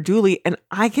Governor Dooley, and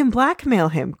I can blackmail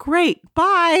him. Great.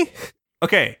 Bye.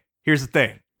 Okay, here's the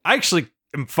thing. I actually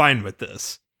am fine with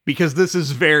this, because this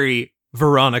is very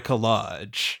Veronica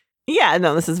Lodge. Yeah,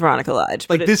 no, this is Veronica Lodge.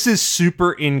 Like, this is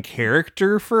super in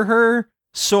character for her,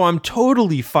 so I'm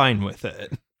totally fine with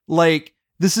it. Like,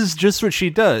 this is just what she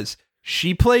does.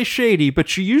 She plays shady, but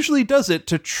she usually does it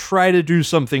to try to do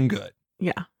something good.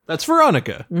 Yeah. That's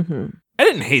Veronica. Mm-hmm. I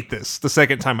didn't hate this the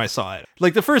second time I saw it.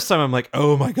 Like, the first time I'm like,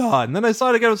 oh my God. And then I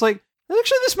saw it again, I was like,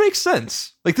 actually, this makes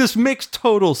sense. Like, this makes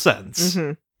total sense.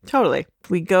 Mm-hmm. Totally.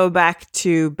 We go back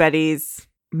to Betty's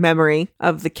memory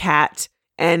of the cat,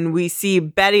 and we see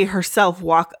Betty herself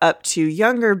walk up to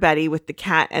younger Betty with the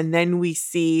cat, and then we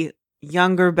see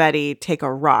younger Betty take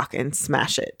a rock and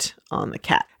smash it on the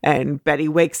cat. And Betty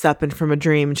wakes up and from a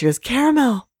dream and she goes,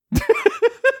 caramel.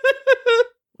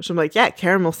 Which I'm like, yeah,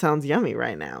 caramel sounds yummy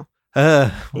right now.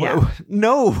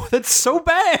 No, that's so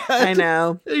bad. I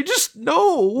know. You just,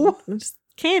 no. It's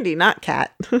candy, not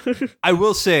cat. I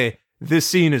will say, this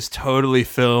scene is totally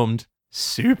filmed,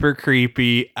 super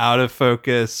creepy, out of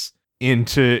focus,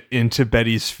 into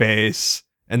Betty's face,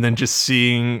 and then just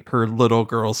seeing her little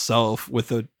girl self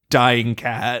with a dying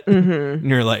cat. And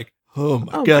you're like, oh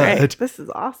my God. Great. This is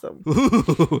awesome.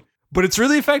 Ooh. But it's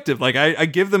really effective. Like, I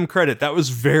give them credit. That was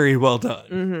very well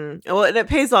done. Well, and it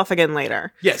pays off again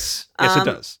later. Yes. Yes, it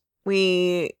does.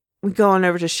 We go on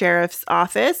over to Sheriff's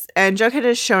office, and Jughead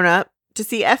has shown up to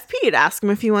see FP to ask him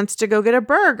if he wants to go get a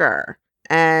burger.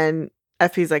 And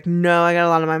FP's like, no, I got a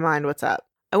lot on my mind. What's up?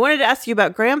 I wanted to ask you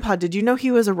about Grandpa. Did you know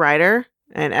he was a writer?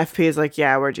 And FP is like,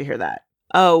 yeah, where'd you hear that?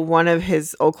 Oh, one of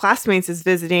his old classmates is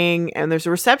visiting, and there's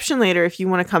a reception later if you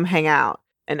want to come hang out.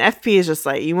 And FP is just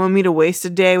like, you want me to waste a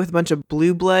day with a bunch of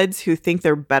blue bloods who think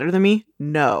they're better than me?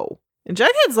 No. And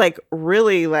Jughead's like,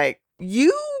 really, like,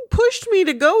 you pushed me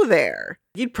to go there.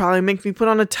 You'd probably make me put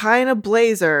on a tie and a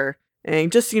blazer.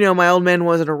 And just so you know, my old man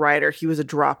wasn't a writer. He was a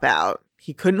dropout.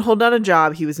 He couldn't hold down a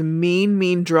job. He was a mean,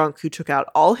 mean drunk who took out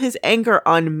all his anger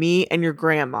on me and your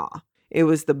grandma. It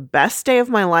was the best day of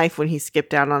my life when he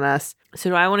skipped out on us. So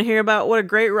do I want to hear about what a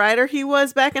great writer he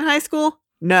was back in high school?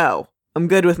 No. I'm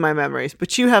good with my memories,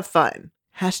 but you have fun.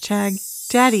 #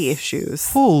 daddy issues.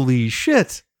 Holy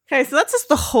shit. Okay, so that's just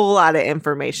a whole lot of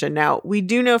information. Now, we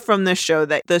do know from this show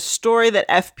that the story that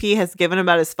FP has given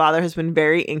about his father has been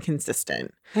very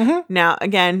inconsistent. Now,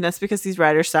 again, that's because these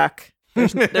writers suck.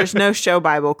 There's no show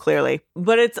Bible, clearly.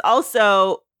 But it's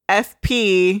also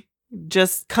FP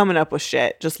just coming up with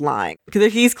shit, just lying.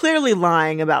 Because he's clearly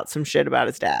lying about some shit about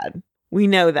his dad. We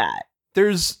know that.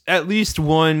 There's at least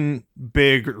one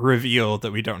big reveal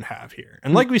that we don't have here.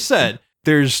 And like we said,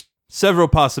 there's several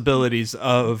possibilities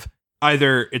of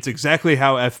either it's exactly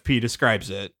how FP describes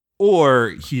it, or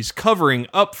he's covering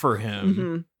up for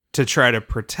him to try to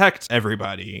protect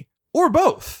everybody, or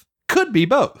both. Could be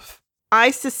both.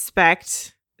 I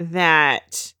suspect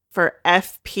that for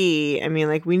FP, I mean,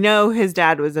 like, we know his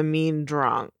dad was a mean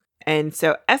drunk. And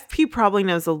so FP probably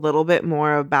knows a little bit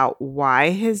more about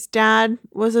why his dad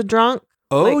was a drunk.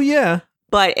 Oh, yeah.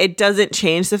 But it doesn't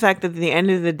change the fact that at the end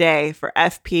of the day, for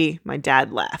FP, my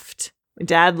dad left.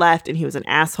 Dad left and he was an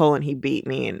asshole and he beat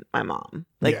me and my mom.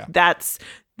 Like, that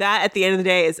at the end of the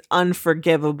day is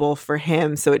unforgivable for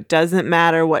him. So it doesn't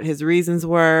matter what his reasons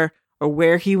were or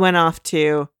where he went off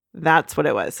to. That's what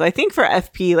it was. So I think for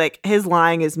FP, like, his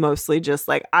lying is mostly just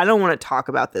like, I don't want to talk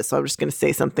about this, so I'm just going to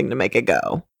say something to make it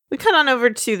go. We cut on over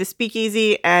to the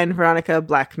speakeasy and Veronica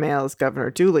blackmails Governor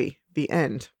Dooley. The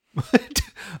end.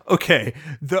 Okay.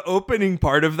 The opening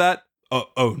part of that.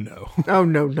 Oh no. Oh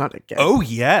no, not again. Oh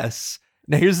yes.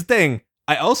 Now here's the thing.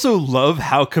 I also love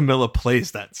how Camilla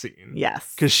plays that scene.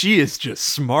 Yes. Because she is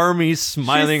just smarmy,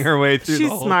 smiling her way through the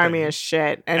whole thing. She's smarmy as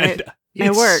shit. And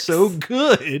it works. So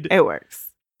good. It works.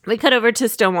 We cut over to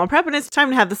Stonewall Prep and it's time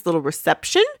to have this little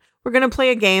reception. We're going to play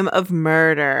a game of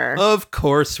murder. Of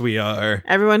course we are.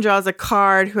 Everyone draws a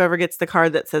card. Whoever gets the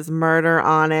card that says murder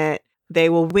on it, they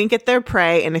will wink at their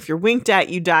prey. And if you're winked at,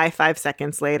 you die 5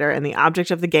 seconds later. And the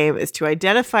object of the game is to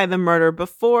identify the murder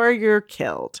before you're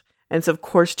killed. And so, of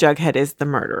course, Jughead is the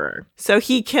murderer. So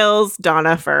he kills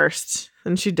Donna first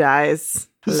and she dies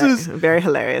very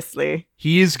hilariously.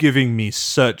 He is giving me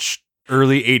such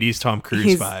early 80s Tom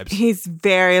Cruise vibes. He's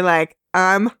very like,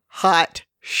 I'm hot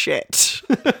shit.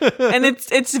 And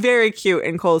it's very cute,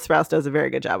 and Cole Sprouse does a very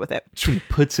good job with it. He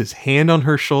puts his hand on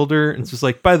her shoulder and it's just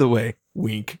like, by the way,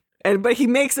 wink. But he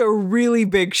makes a really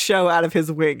big show out of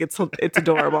his wig. It's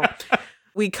adorable.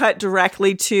 We cut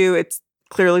directly to, it's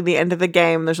clearly the end of the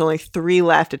game. There's only 3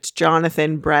 left. It's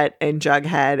Jonathan, Brett, and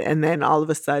Jughead. And then all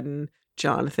of a sudden,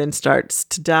 Jonathan starts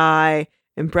to die.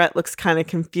 And Brett looks kind of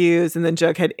confused. And then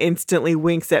Jughead instantly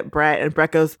winks at Brett. And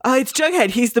Brett goes, oh, it's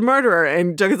Jughead. He's the murderer.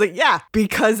 And Jughead's like, yeah,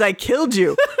 because I killed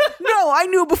you. No, I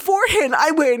knew beforehand.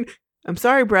 I win. I'm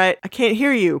sorry, Brett. I can't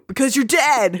hear you because you're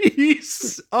dead. He's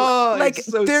so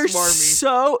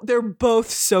smarmy. They're both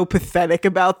so pathetic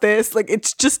about this. Like,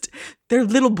 it's just, they're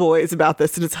little boys about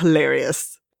this. And it's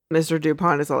hilarious. Mr.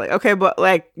 DuPont is all like, okay, but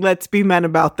like, let's be men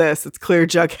about this. It's clear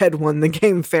Jughead won the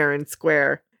game fair and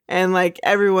square. And like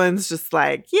everyone's just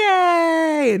like,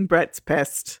 yay! And Brett's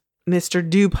pissed. Mr.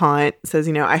 DuPont says,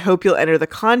 I hope you'll enter the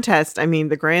contest. I mean,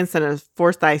 the grandson of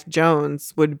Forsyth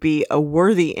Jones would be a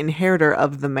worthy inheritor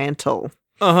of the mantle.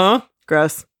 Uh-huh.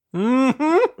 Gross.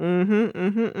 Mm-hmm. Mm-hmm,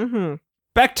 mm-hmm, mm-hmm.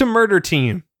 Back to murder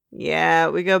team. Yeah,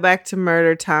 we go back to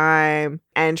murder time.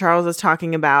 And Charles is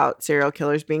talking about serial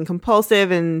killers being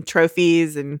compulsive and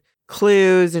trophies and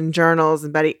clues and journals,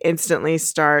 and Betty instantly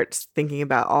starts thinking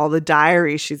about all the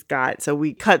diaries she's got. So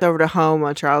we cut over to home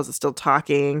while Charles is still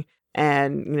talking,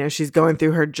 and she's going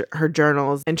through her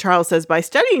journals. And Charles says, by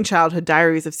studying childhood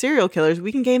diaries of serial killers,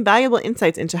 we can gain valuable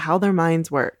insights into how their minds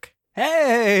work.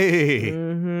 Hey!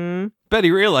 Mm-hmm.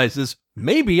 Betty realizes,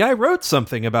 maybe I wrote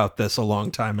something about this a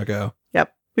long time ago.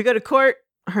 Yep. We go to court.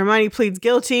 Hermione pleads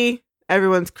guilty.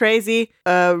 Everyone's crazy.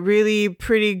 A really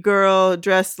pretty girl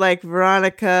dressed like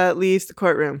Veronica leaves the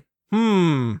courtroom.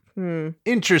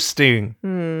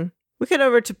 Interesting. We cut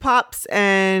over to Pops,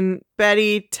 and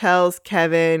Betty tells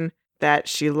Kevin that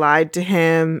she lied to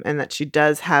him and that she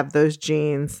does have those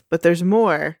genes. But there's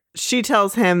more. She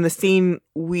tells him the scene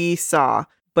we saw,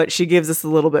 but she gives us a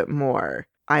little bit more.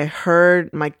 I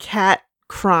heard my cat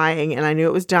crying and I knew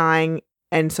it was dying.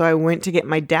 And so I went to get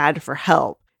my dad for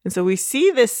help. And so we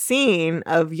see this scene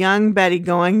of young Betty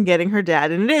going and getting her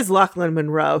dad. And it is Lachlan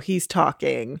Monroe. He's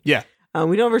talking. Yeah.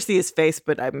 We don't ever see his face,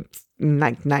 but I'm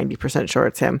like 90% sure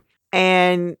it's him.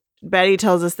 And Betty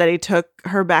tells us that he took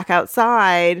her back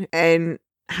outside. And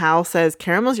Hal says,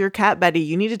 Caramel's your cat, Betty.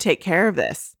 You need to take care of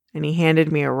this. And he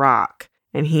handed me a rock.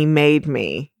 And he made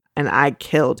me. And I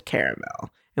killed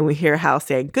Caramel. And we hear Hal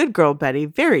say, good girl, Betty.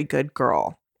 Very good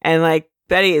girl. And like,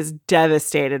 Betty is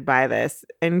devastated by this.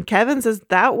 And Kevin says,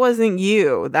 that wasn't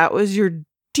you. That was your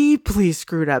deeply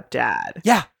screwed up dad.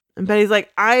 Yeah. And Betty's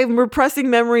like, I'm repressing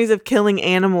memories of killing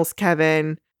animals,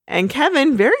 Kevin. And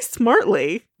Kevin, very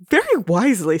smartly, very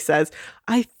wisely says,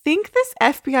 I think this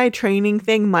FBI training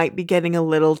thing might be getting a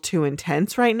little too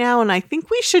intense right now. And I think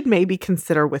we should maybe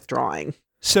consider withdrawing.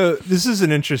 So this is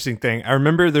an interesting thing. I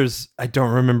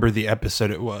don't remember the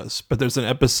episode it was, but there's an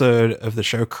episode of the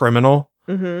show Criminal.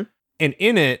 Mm-hmm. And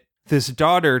in it, this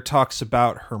daughter talks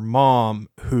about her mom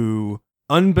who,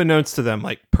 unbeknownst to them,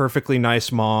 like perfectly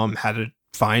nice mom, had a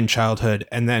fine childhood.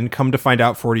 And then come to find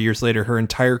out 40 years later, her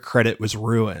entire credit was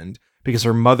ruined because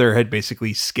her mother had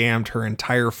basically scammed her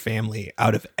entire family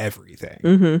out of everything.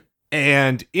 Mm-hmm.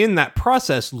 And in that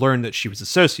process, learned that she was a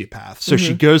sociopath. So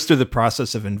she goes through the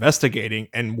process of investigating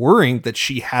and worrying that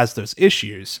she has those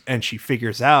issues. And she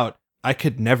figures out, I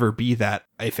could never be that.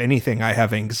 If anything, I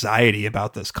have anxiety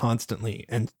about this constantly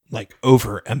and like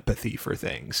over empathy for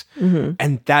things. Mm-hmm.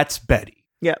 And that's Betty.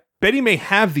 Yep. Betty may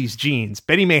have these genes.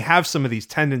 Betty may have some of these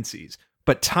tendencies.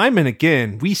 But time and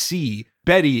again, we see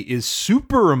Betty is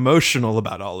super emotional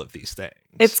about all of these things.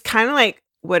 It's kind of like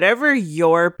whatever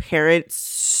your parents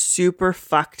super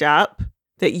fucked up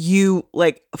that you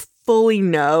like fully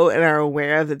know and are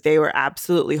aware of that they were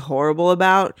absolutely horrible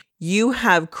about, you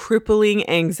have crippling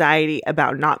anxiety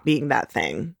about not being that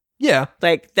thing. Yeah.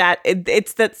 Like that,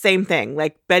 it's that same thing.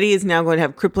 Like Betty is now going to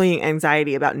have crippling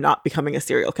anxiety about not becoming a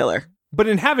serial killer. But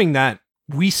in having that,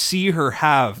 we see her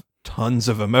have tons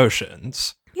of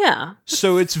emotions. Yeah.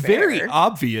 So it's very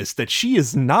obvious that she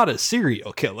is not a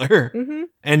serial killer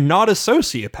and not a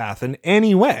sociopath in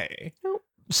any way. Nope.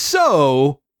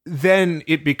 So then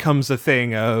it becomes a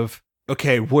thing of,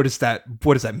 okay, what does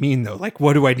that mean though? Like,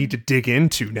 what do I need to dig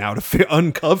into now to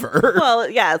uncover? Well,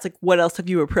 yeah, it's like, what else have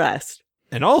you repressed?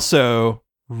 And also,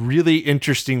 really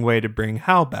interesting way to bring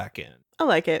Hal back in. I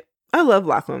like it. I love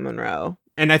Lachlan Monroe.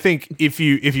 And I think if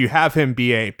you have him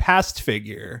be a past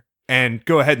figure and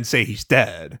go ahead and say he's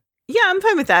dead. Yeah, I'm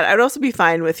fine with that. I'd also be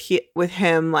fine with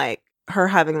him, like, her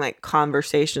having, like,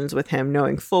 conversations with him,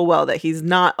 knowing full well that he's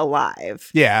not alive.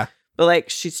 Yeah. But, like,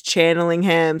 she's channeling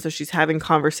him, so she's having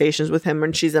conversations with him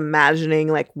and she's imagining,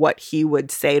 like, what he would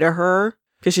say to her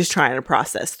because she's trying to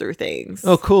process through things.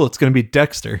 Oh, cool. It's going to be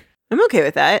Dexter. I'm okay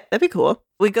with that. That'd be cool.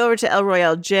 We go over to El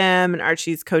Royale Gym and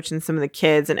Archie's coaching some of the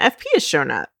kids and FP has shown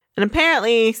up. And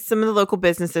apparently some of the local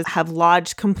businesses have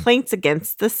lodged complaints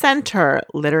against the center,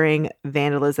 littering,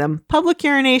 vandalism, public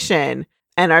urination.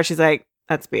 And Archie's like,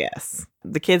 that's BS.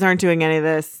 The kids aren't doing any of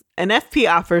this. And FP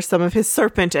offers some of his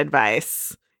serpent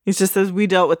advice. He just says, we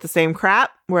dealt with the same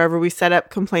crap. Wherever we set up,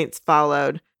 complaints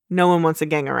followed. No one wants a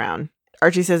gang around.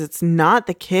 Archie says it's not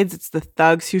the kids, it's the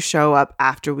thugs who show up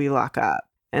after we lock up.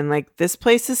 And like, this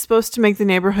place is supposed to make the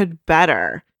neighborhood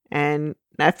better. And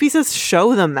FP says,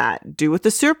 show them that. Do what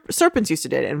the serpents used to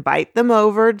do. Invite them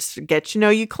over, just get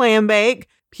you clam bake.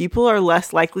 People are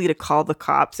less likely to call the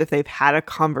cops if they've had a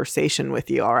conversation with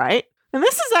you, all right? And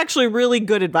this is actually really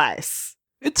good advice.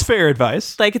 It's fair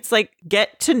advice. Like, it's like,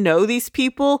 get to know these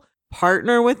people,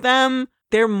 partner with them.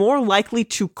 They're more likely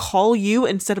to call you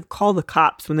instead of call the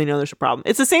cops when they know there's a problem.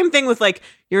 It's the same thing with, like,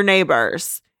 your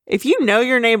neighbors. If you know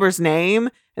your neighbor's name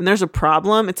and there's a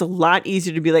problem, it's a lot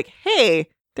easier to be like, hey,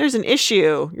 there's an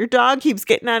issue. Your dog keeps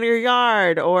getting out of your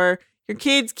yard, or your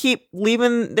kids keep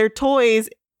leaving their toys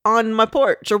on my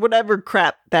porch, or whatever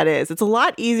crap that is. It's a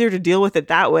lot easier to deal with it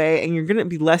that way, and you're going to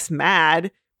be less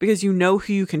mad because you know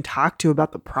who you can talk to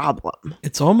about the problem.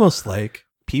 It's almost like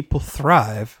people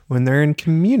thrive when they're in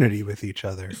community with each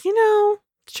other. It's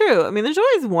true. I mean, there's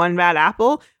always one bad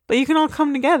apple, but you can all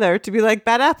come together to be like,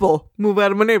 bad apple, move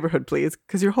out of my neighborhood, please,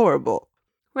 because you're horrible.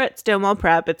 We're at Stonewall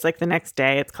Prep. It's like the next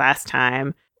day. It's class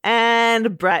time.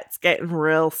 And Brett's getting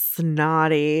real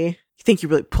snotty. You think you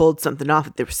really pulled something off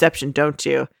at the reception, don't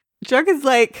you? Jug is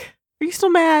like, are you still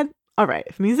mad? All right.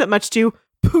 If it means that much to you,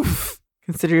 poof.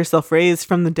 Consider yourself raised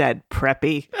from the dead,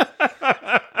 preppy.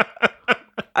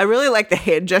 I really like the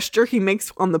hand gesture he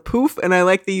makes on the poof, and I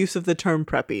like the use of the term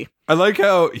preppy. I like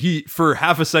how for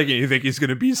half a second, you think he's going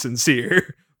to be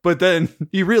sincere. But then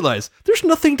you realize there's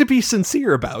nothing to be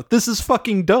sincere about. This is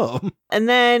fucking dumb. And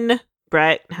then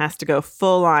Brett has to go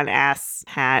full on ass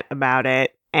hat about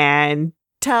it and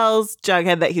tells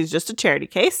Jughead that he's just a charity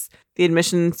case. The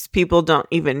admissions people don't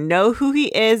even know who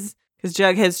he is because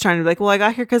Jughead's trying to be like, well, I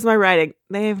got here because of my writing.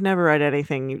 They have never read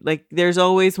anything. Like, there's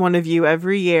always one of you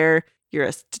every year. You're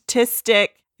a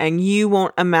statistic and you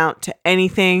won't amount to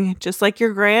anything, just like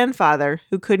your grandfather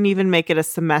who couldn't even make it a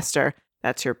semester.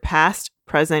 That's your past,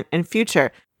 present, and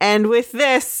future. And with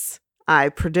this, I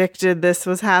predicted this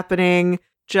was happening.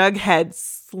 Jughead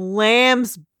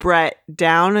slams Brett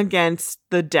down against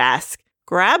the desk,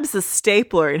 grabs a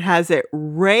stapler and has it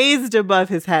raised above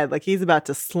his head like he's about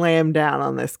to slam down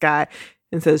on this guy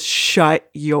and says, shut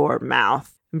your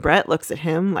mouth. And Brett looks at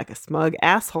him like a smug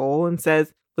asshole and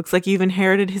says, looks like you've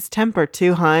inherited his temper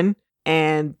too, hun.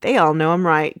 And they all know I'm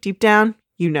right. Deep down,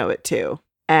 you know it too.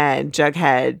 And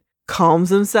Jughead calms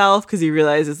himself because he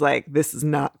realizes, like, this is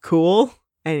not cool.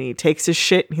 And he takes his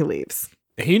shit and he leaves.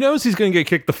 He knows he's going to get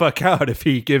kicked the fuck out if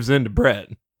he gives in to Brett.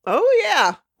 Oh,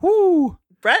 yeah. Woo.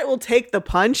 Brett will take the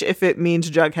punch if it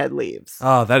means Jughead leaves.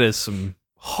 Oh, that is some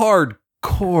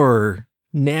hardcore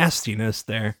nastiness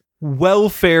there.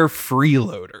 Welfare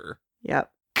freeloader.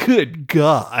 Yep. Good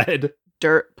God.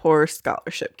 Dirt poor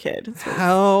scholarship kid.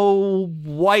 How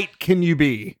white can you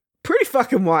be? Pretty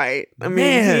fucking white. I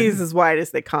mean, he's as white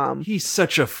as they come. He's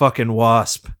such a fucking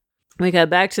wasp. We got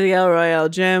back to the El Royale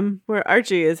gym where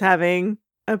Archie is having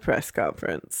a press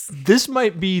conference. This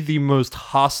might be the most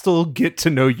hostile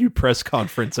get-to-know-you press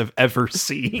conference I've ever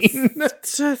seen.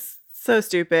 It's just so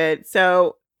stupid.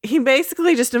 So he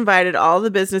basically just invited all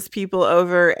the business people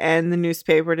over and the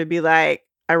newspaper to be like,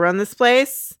 I run this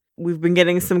place. We've been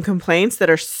getting some complaints that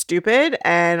are stupid,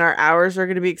 and our hours are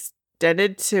going to be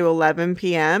extended to 11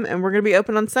 p.m. and we're going to be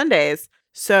open on Sundays.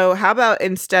 So how about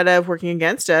instead of working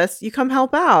against us, you come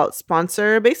help out,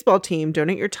 sponsor a baseball team,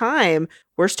 donate your time.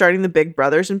 We're starting the Big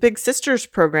Brothers and Big Sisters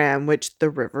program, which the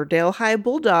Riverdale High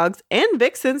Bulldogs and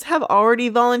Vixens have already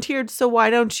volunteered. So why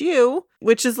don't you?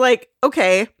 Which is like,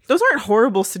 okay, those aren't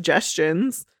horrible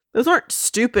suggestions. Those aren't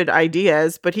stupid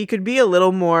ideas, but he could be a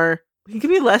little more, he could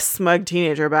be less smug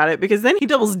teenager about it, because then he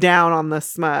doubles down on the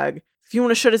smug. If you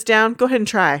want to shut us down, go ahead and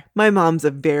try. My mom's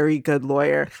a very good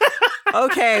lawyer.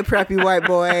 Okay, preppy white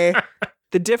boy.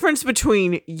 The difference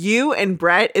between you and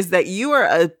Brett is that you are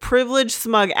a privileged,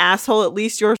 smug asshole. At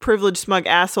least your privileged, smug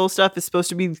asshole stuff is supposed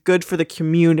to be good for the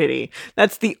community.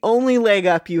 That's the only leg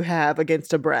up you have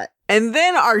against a Brett. And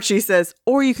then Archie says,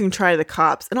 or you can try the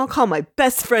cops, and I'll call my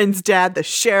best friend's dad the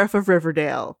sheriff of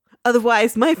Riverdale.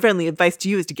 Otherwise, my friendly advice to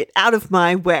you is to get out of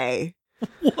my way.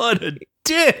 What a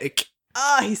dick.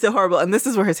 He's so horrible. And this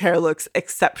is where his hair looks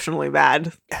exceptionally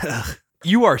bad.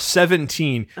 You are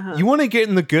 17. You want to get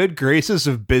in the good graces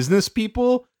of business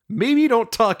people? Maybe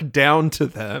don't talk down to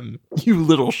them, you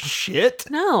little shit.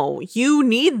 No, you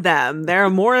need them. There are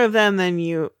more of them than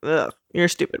you. Ugh, you're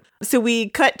stupid. So we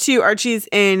cut to Archie's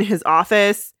in his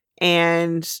office,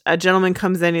 and a gentleman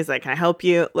comes in. He's like, can I help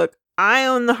you? Look, I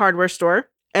own the hardware store,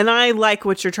 and I like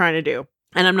what you're trying to do.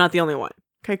 And I'm not the only one.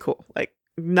 Okay, cool. Like,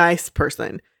 nice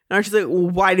person. And Archie's like, well,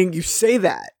 why didn't you say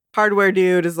that? Hardware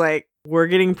dude is like, we're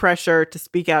getting pressure to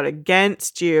speak out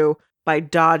against you by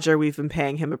Dodger. We've been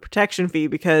paying him a protection fee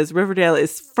because Riverdale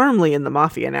is firmly in the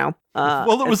mafia now.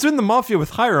 Well, it was in the mafia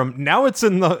with Hiram. Now it's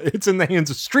in the hands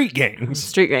of street gangs.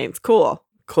 Street gangs. Cool.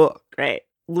 Great.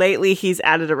 Lately, he's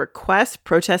added a request,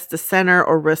 protest the center,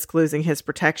 or risk losing his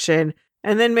protection.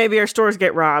 And then maybe our stores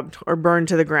get robbed or burned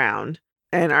to the ground.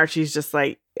 And Archie's just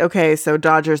like, okay, so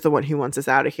Dodger's the one who wants us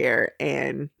out of here.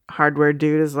 And Hardware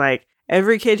Dude is like,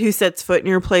 every kid who sets foot in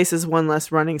your place is one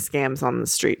less running scams on the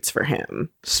streets for him.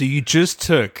 So you just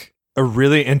took a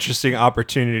really interesting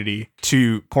opportunity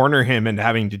to corner him into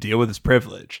having to deal with his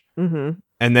privilege. Mm-hmm.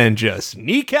 And then just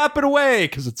kneecap it away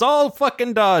because it's all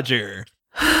fucking Dodger.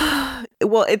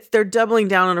 Well, they're doubling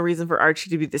down on a reason for Archie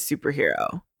to be the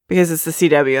superhero. Because it's the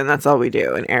CW and that's all we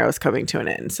do. And Arrow's coming to an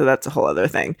end. So that's a whole other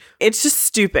thing. It's just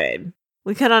stupid.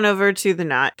 We cut on over to the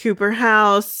Not Cooper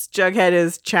house. Jughead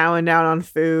is chowing down on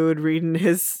food, reading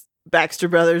his Baxter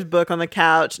Brothers book on the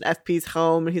couch, and FP's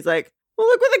home, and he's like, well,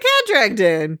 look what the cat dragged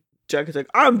in. Jughead's like,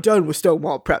 I'm done with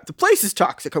Stonewall Prep. The place is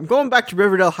toxic. I'm going back to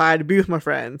Riverdale High to be with my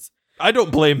friends. I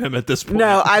don't blame him at this point.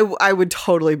 No, I would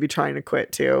totally be trying to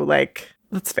quit too. Like,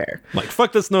 that's fair. Like,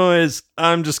 fuck this noise.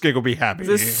 I'm just gonna go be happy.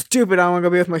 This is stupid. I want to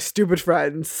go be with my stupid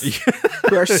friends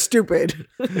who are stupid.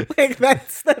 Like,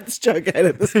 that's Jughead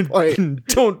at this point.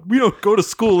 We don't go to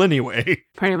school anyway.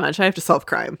 Pretty much. I have to solve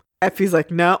crime. Effie's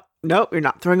like, nope, you're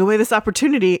not throwing away this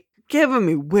opportunity. Giving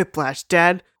me whiplash,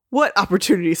 Dad. What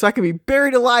opportunity? So I can be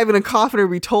buried alive in a coffin or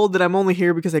be told that I'm only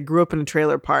here because I grew up in a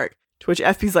trailer park. To which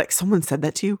Effie's like, someone said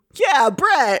that to you? Yeah,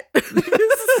 Brett.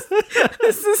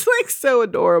 This is like so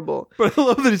adorable. But I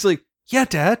love that he's like, yeah,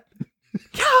 Dad.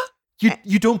 Yeah.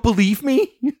 You don't believe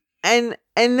me? And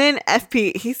then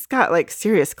FP, he's got like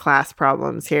serious class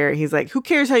problems here. He's like, who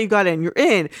cares how you got in? You're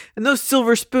in. And those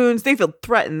silver spoons, they feel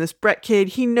threatened. This Brett kid,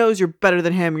 he knows you're better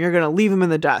than him. And you're going to leave him in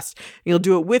the dust. And you'll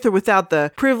do it with or without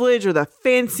the privilege or the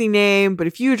fancy name. But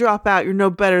if you drop out, you're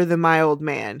no better than my old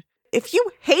man. If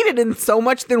you hated him so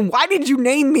much, then why did you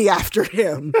name me after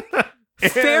him?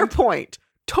 Fair point.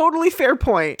 Totally fair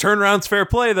point. Turnaround's fair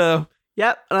play, though.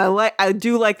 Yep, and I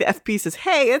do like the FP says,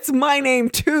 hey, it's my name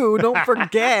too, don't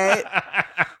forget.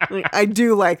 I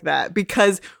do like that,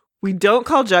 because we don't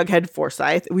call Jughead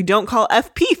Forsyth, we don't call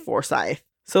FP Forsyth.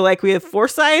 So like we have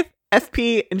Forsyth,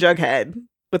 FP, and Jughead,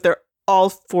 but they're all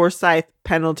Forsyth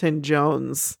Pendleton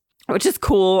Jones, which is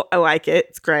cool. I like it.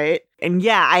 It's great. And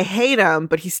yeah, I hate him,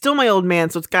 but he's still my old man,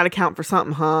 so it's got to count for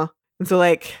something, huh? And so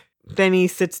like, then he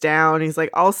sits down, he's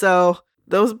like, also,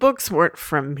 those books weren't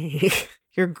from me.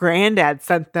 Your granddad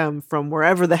sent them from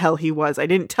wherever the hell he was. I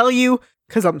didn't tell you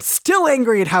because I'm still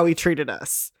angry at how he treated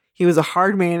us. He was a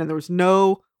hard man and there was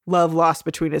no love lost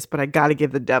between us, but I got to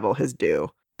give the devil his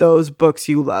due. Those books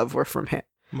you love were from him.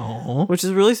 Aww. Which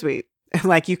is really sweet. And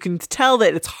like, you can tell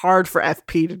that it's hard for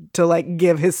FP to like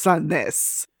give his son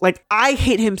this. Like, I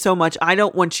hate him so much. I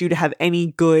don't want you to have any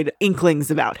good inklings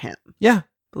about him. Yeah.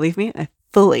 Believe me, I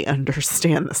fully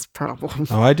understand this problem.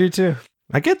 Oh, I do too.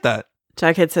 I get that.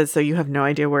 Jughead says, so you have no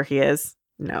idea where he is?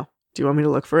 No. Do you want me to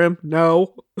look for him?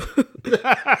 No.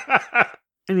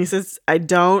 And he says, I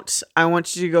don't. I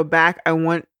want you to go back. I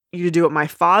want you to do what my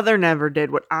father never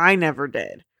did, what I never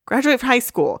did. Graduate from high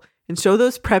school and show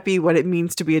those preppy what it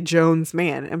means to be a Jones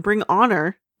man and bring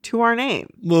honor to our name.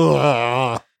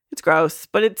 Ugh. It's gross,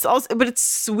 but it's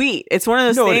sweet. It's one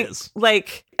of those things. It is.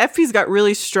 Like, FP's got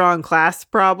really strong class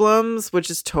problems, which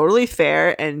is totally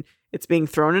fair, and it's being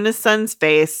thrown in his son's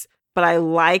face. But I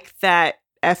like that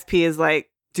FP is like,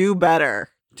 do better.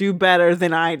 Do better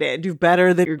than I did. Do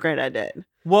better than your granddad did.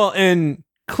 Well, and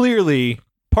clearly,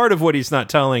 part of what he's not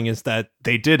telling is that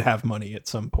they did have money at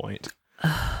some point.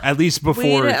 At least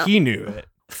before he knew it.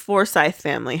 Forsyth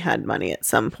family had money at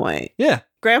some point. Yeah.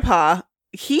 Grandpa,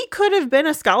 he could have been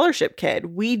a scholarship kid.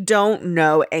 We don't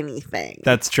know anything.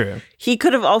 That's true. He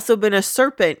could have also been a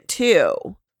serpent, too.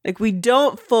 Like, we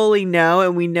don't fully know,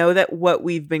 and we know that what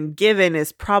we've been given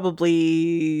is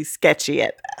probably sketchy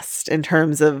at best in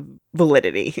terms of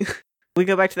validity. We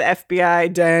go back to the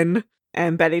FBI den,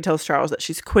 and Betty tells Charles that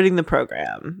she's quitting the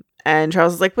program. And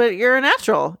Charles is like, but you're a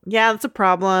natural. Yeah, that's a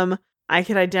problem. I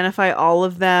could identify all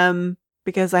of them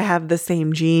because I have the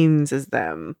same genes as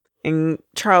them. And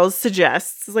Charles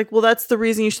suggests, like, well, that's the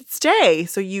reason you should stay,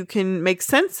 so you can make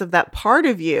sense of that part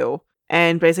of you.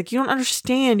 And Betty's like, you don't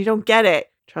understand. You don't get it.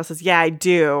 Charles says, yeah, I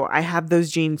do. I have those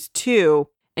genes too.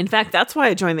 In fact, that's why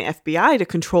I joined the FBI, to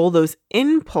control those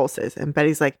impulses. And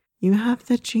Betty's like, you have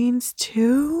the genes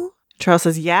too? Charles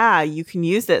says, yeah, you can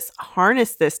use this,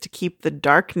 harness this to keep the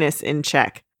darkness in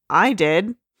check. I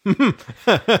did.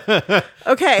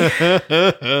 Okay.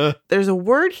 There's a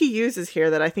word he uses here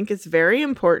that I think is very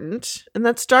important, and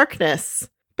that's darkness.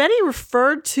 Betty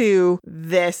referred to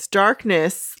this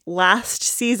darkness last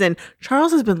season.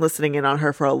 Charles has been listening in on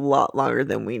her for a lot longer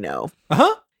than we know.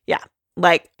 Uh-huh. Yeah.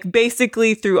 Like,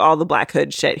 basically through all the Black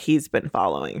Hood shit, he's been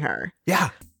following her. Yeah.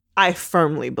 I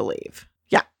firmly believe.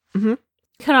 Yeah. Mm-hmm.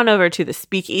 Cut on over to the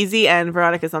speakeasy, and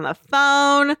Veronica's on the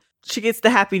phone. She gets the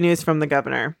happy news from the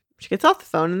governor. She gets off the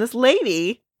phone, and this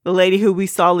lady, the lady who we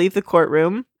saw leave the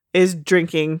courtroom, is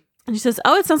drinking. And she says,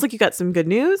 oh, it sounds like you got some good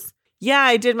news. Yeah,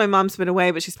 I did. My mom's been away,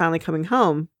 but she's finally coming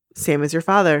home. Same as your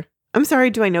father. I'm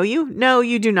sorry, do I know you? No,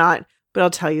 you do not. But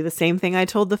I'll tell you the same thing I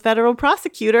told the federal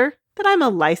prosecutor, that I'm a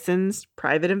licensed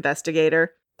private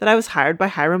investigator, that I was hired by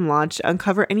Hiram Lodge to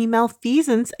uncover any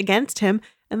malfeasance against him,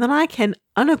 and that I can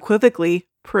unequivocally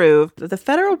prove that the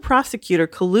federal prosecutor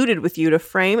colluded with you to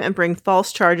frame and bring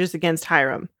false charges against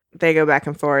Hiram. They go back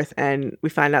and forth, and we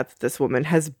find out that this woman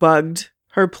has bugged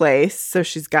her place, so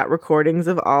she's got recordings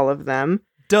of all of them.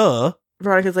 Duh.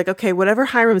 Veronica's like, okay, whatever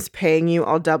Hiram's paying you,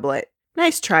 I'll double it.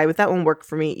 Nice try, but that won't work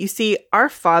for me. You see, our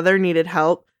father needed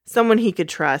help, someone he could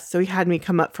trust, so he had me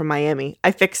come up from Miami.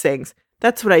 I fix things.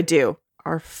 That's what I do.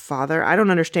 Our father? I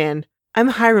don't understand. I'm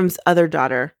Hiram's other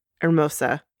daughter,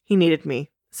 Hermosa. He needed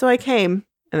me. So I came,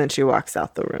 and then she walks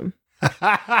out the room.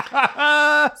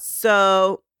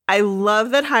 So I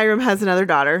love that Hiram has another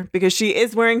daughter because she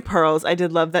is wearing pearls. I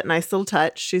did love that nice little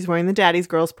touch. She's wearing the daddy's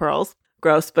girl's pearls.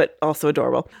 Gross, but also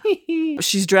adorable.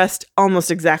 She's dressed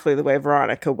almost exactly the way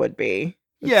Veronica would be.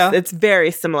 It's very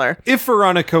similar. If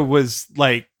Veronica was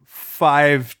like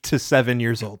 5 to 7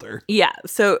 years older. Yeah,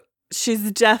 so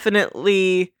she's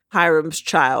definitely Hiram's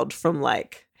child from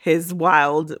like his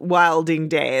wilding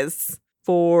days,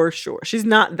 for sure. She's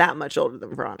not that much older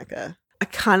than Veronica. I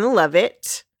kind of love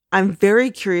it. I'm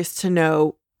very curious to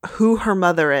know who her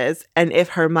mother is and if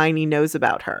Hermione knows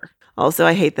about her. Also,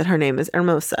 I hate that her name is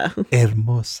Hermosa.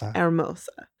 Hermosa.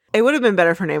 It would have been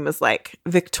better if her name was like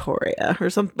Victoria or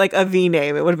something, like a V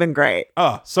name. It would have been great.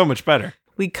 Oh, so much better.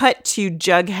 We cut to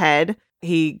Jughead.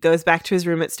 He goes back to his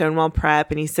room at Stonewall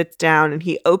Prep and he sits down and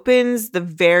he opens the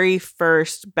very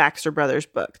first Baxter Brothers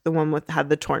book, the one with had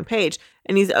the torn page.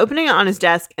 And he's opening it on his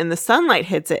desk and the sunlight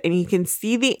hits it and he can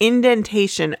see the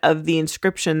indentation of the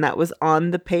inscription that was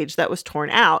on the page that was torn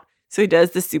out. So he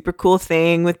does this super cool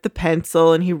thing with the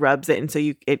pencil and he rubs it. And so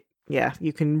you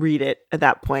can read it at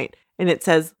that point. And it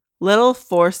says, Little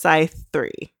Forsyth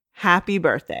 3, happy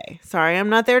birthday. Sorry, I'm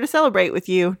not there to celebrate with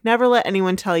you. Never let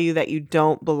anyone tell you that you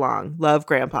don't belong. Love,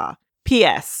 Grandpa.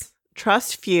 P.S.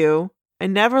 Trust few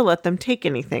and never let them take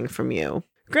anything from you.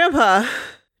 Grandpa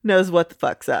knows what the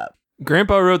fuck's up.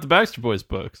 Grandpa wrote the Baxter Boys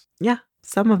books. Yeah,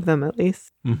 some of them at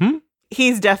least. Mm-hmm.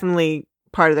 He's definitely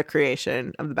part of the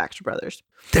creation of the Baxter Brothers.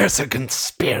 There's a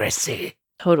conspiracy.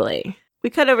 Totally. We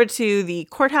cut over to the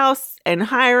courthouse and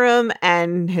Hiram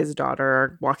and his daughter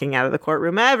are walking out of the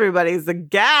courtroom. Everybody's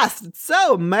aghast. It's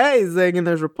so amazing. And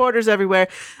there's reporters everywhere.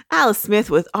 Alice Smith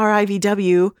with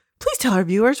RIVW. Please tell our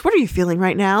viewers, what are you feeling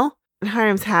right now? And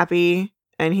Hiram's happy.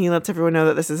 And he lets everyone know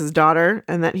that this is his daughter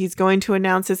and that he's going to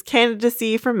announce his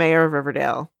candidacy for mayor of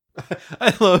Riverdale.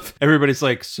 I love everybody's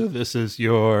like, so this is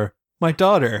your my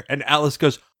daughter. And Alice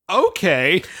goes,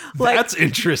 okay, that's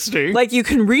interesting. Like, you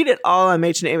can read it all on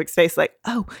Machen Amick's face, like,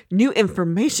 oh, new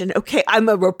information. Okay, I'm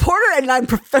a reporter and I'm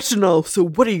professional, so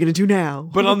what are you going to do now?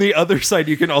 But on the other side,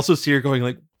 you can also see her going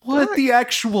like, what the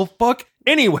actual fuck?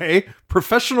 Anyway,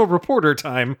 professional reporter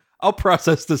time. I'll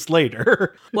process this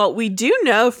later. Well, we do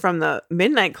know from the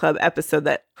Midnight Club episode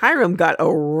that Hiram got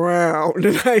around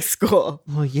in high school.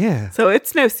 Well, yeah. So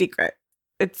it's no secret.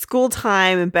 It's school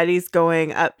time and Betty's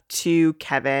going up to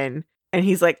Kevin and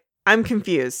he's like, I'm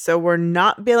confused. So we're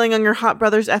not bailing on your hot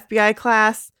brother's FBI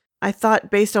class? I thought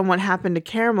based on what happened to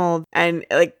Caramel. And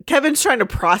like Kevin's trying to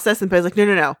process and Betty's like,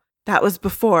 no. That was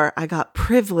before I got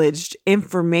privileged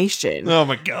information. Oh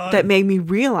my God. That made me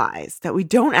realize that we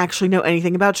don't actually know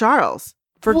anything about Charles.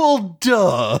 Well,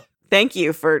 duh. Thank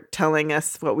you for telling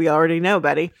us what we already know,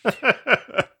 Betty.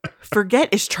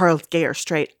 Forget is Charles gay or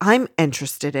straight. I'm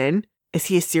interested in, is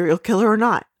he a serial killer or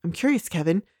not? I'm curious,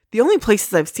 Kevin. The only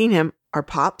places I've seen him are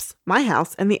Pop's, my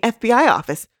house, and the FBI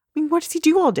office. I mean, what does he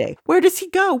do all day? Where does he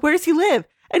go? Where does he live?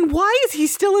 And why is he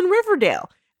still in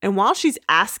Riverdale? And while she's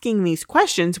asking these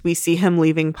questions, we see him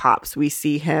leaving Pop's. We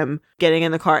see him getting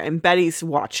in the car and Betty's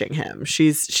watching him.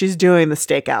 She's doing the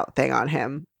stakeout thing on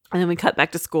him. And then we cut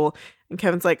back to school and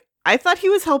Kevin's like, I thought he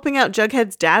was helping out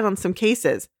Jughead's dad on some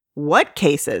cases. What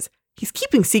cases? He's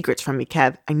keeping secrets from me,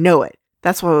 Kev. I know it.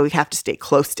 That's why we have to stay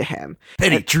close to him.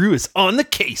 Betty Drew is on the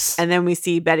case. And then we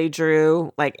see Betty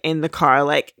Drew like in the car,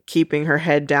 like keeping her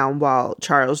head down while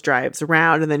Charles drives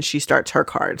around. And then she starts her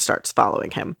car and starts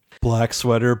following him. Black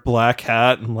sweater, black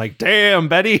hat. I'm like, damn,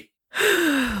 Betty.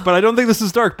 But I don't think this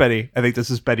is Dark Betty. I think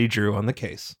this is Betty Drew on the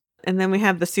case. And then we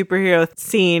have the superhero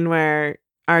scene where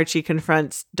Archie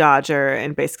confronts Dodger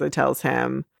and basically tells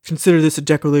him, consider this a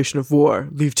declaration of war.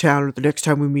 Leave town or the next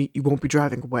time we meet, you won't be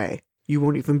driving away. You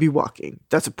won't even be walking.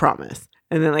 That's a promise.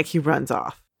 And then like he runs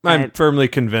off. I'm firmly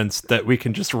convinced that we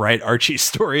can just write Archie's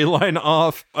storyline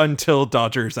off until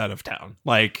Dodger's out of town.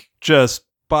 Like, just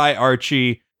bye,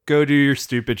 Archie. Go do your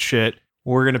stupid shit.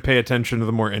 We're going to pay attention to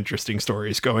the more interesting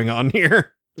stories going on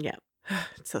here. Yeah.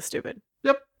 It's so stupid.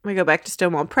 Yep. We go back to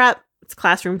Stonewall Prep. It's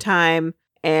classroom time.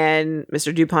 And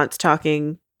Mr. DuPont's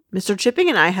talking. Mr. Chipping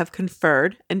and I have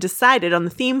conferred and decided on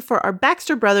the theme for our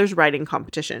Baxter Brothers writing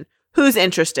competition. Who's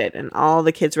interested? And all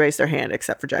the kids raise their hand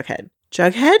except for Jughead.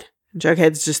 Jughead? And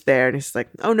Jughead's just there and he's like,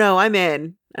 oh no, I'm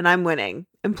in and I'm winning.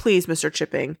 And please, Mr.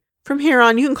 Chipping, from here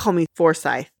on, you can call me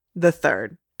Forsyth the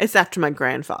Third. It's after my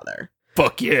grandfather.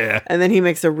 Fuck yeah. And then he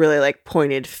makes a really like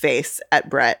pointed face at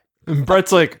Brett. And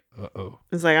Brett's like, uh-oh.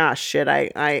 He's like, ah, shit,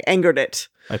 I angered it.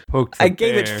 I poked I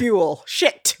gave it fuel.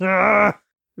 Shit. Ah.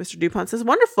 Mr. DuPont says,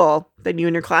 wonderful. Then you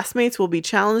and your classmates will be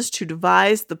challenged to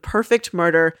devise the perfect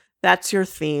murder. That's your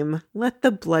theme. Let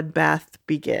the bloodbath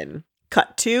begin.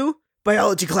 Cut to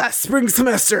biology class, spring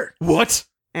semester. What?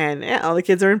 And yeah, all the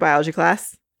kids are in biology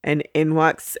class. And in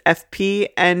walks FP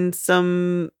and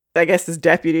some, I guess, his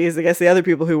deputies. I guess the other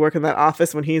people who work in that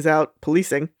office when he's out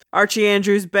policing. Archie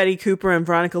Andrews, Betty Cooper, and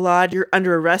Veronica Lodge, you're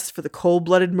under arrest for the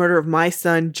cold-blooded murder of my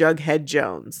son, Jughead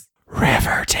Jones.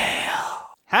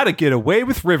 Riverdale. How to Get Away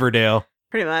with Riverdale.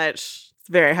 Pretty much. It's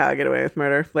very How I Get Away with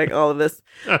Murder. Like all of this.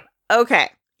 Okay.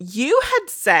 You had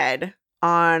said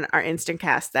on our instant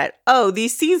cast that, oh,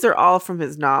 these scenes are all from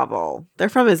his novel. They're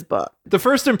from his book. The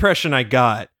first impression I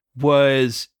got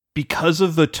was because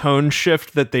of the tone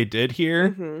shift that they did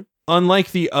here,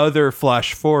 unlike the other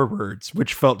flash forwards,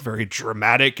 which felt very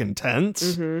dramatic and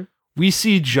tense, we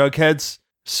see Jughead's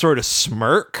sort of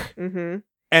smirk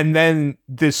and then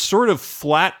this sort of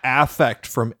flat affect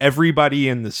from everybody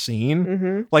in the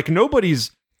scene. Like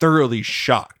nobody's thoroughly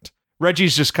shocked.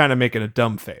 Reggie's just kind of making a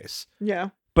dumb face. Yeah.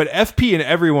 But FP and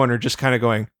everyone are just kind of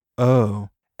going, oh.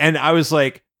 And I was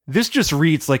like, this just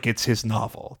reads like it's his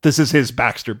novel. This is his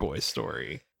Baxter Boys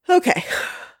story. Okay.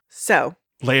 So.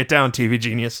 Lay it down, TV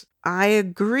genius. I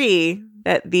agree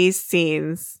that these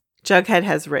scenes Jughead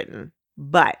has written.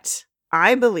 But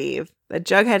I believe that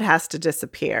Jughead has to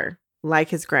disappear like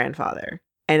his grandfather.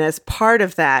 And as part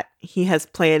of that, he has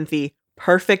planned the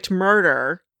perfect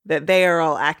murder that they are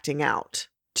all acting out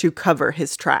to cover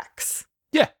his tracks.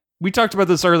 Yeah. We talked about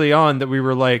this early on that we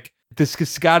were like, this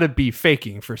has got to be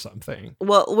faking for something.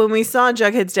 Well, when we saw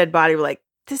Jughead's dead body, we're like,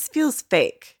 this feels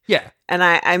fake. Yeah. And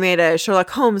I made a Sherlock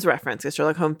Holmes reference because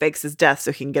Sherlock Holmes fakes his death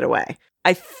so he can get away.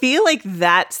 I feel like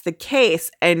that's the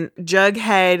case. And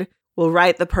Jughead will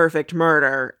write the perfect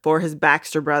murder for his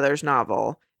Baxter Brothers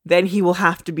novel. Then he will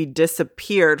have to be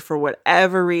disappeared for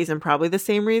whatever reason, probably the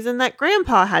same reason that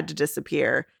Grandpa had to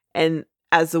disappear. And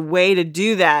as a way to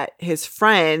do that, his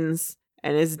friends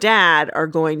and his dad are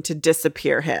going to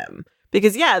disappear him.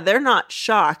 Because, yeah, they're not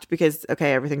shocked because,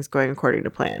 okay, everything's going according to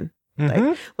plan.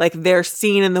 Like their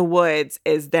scene in the woods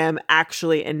is them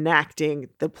actually enacting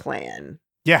the plan.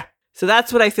 Yeah. So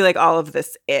that's what I feel like all of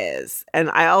this is. And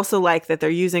I also like that they're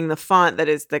using the font that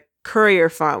is the Courier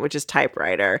font, which is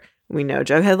typewriter. We know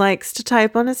Jughead likes to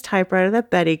type on his typewriter that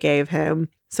Betty gave him.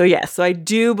 So yes, so I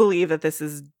do believe that this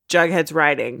is Jughead's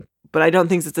writing, but I don't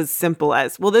think it's as simple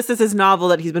as, well, this is his novel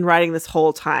that he's been writing this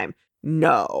whole time.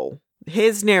 No.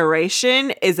 His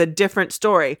narration is a different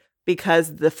story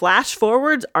because the flash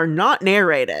forwards are not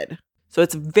narrated. So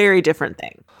it's a very different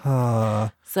thing.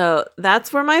 So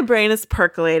that's where my brain is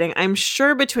percolating. I'm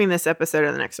sure between this episode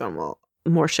and the next one,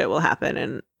 more shit will happen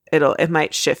and it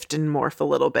might shift and morph a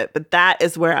little bit. But that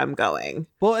is where I'm going.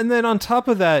 Well, and then on top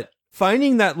of that,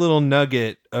 finding that little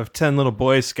nugget of 10 little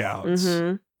Boy Scouts,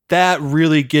 that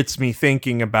really gets me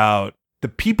thinking about the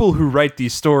people who write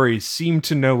these stories seem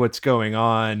to know what's going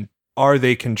on. Are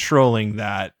they controlling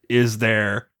that? Is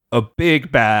there a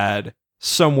big bad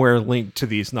somewhere linked to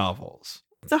these novels?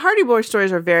 The Hardy Boy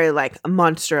stories are very like a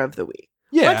monster of the week.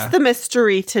 Yeah. What's the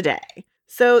mystery today?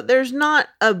 So there's not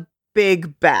a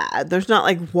big bad. There's not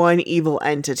like one evil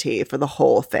entity for the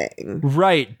whole thing.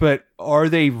 Right, but are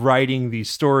they writing these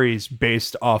stories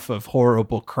based off of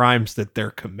horrible crimes that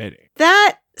they're committing?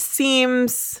 That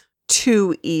seems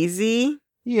too easy.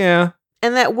 Yeah.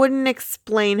 And that wouldn't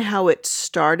explain how it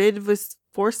started with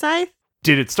Forsyth.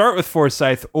 Did it start with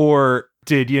Forsyth, or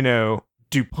did,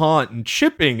 DuPont and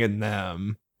Chipping and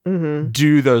them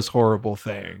do those horrible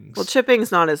things? Well,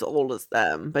 Chipping's not as old as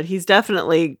them, but he's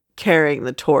definitely carrying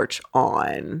the torch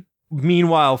on.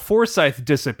 Meanwhile, Forsyth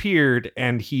disappeared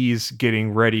and he's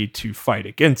getting ready to fight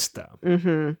against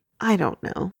them. I don't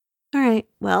know. All right.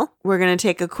 Well, we're going to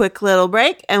take a quick little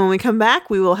break. And when we come back,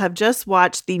 we will have just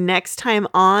watched The Next Time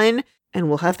On and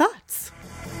we'll have thoughts.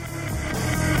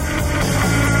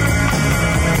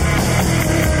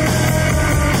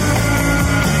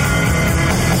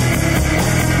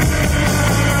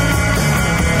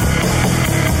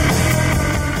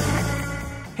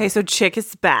 Okay, so Chick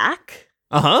is back.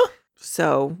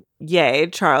 So, yay,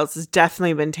 Charles has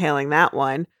definitely been tailing that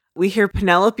one. We hear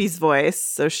Penelope's voice,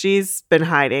 so she's been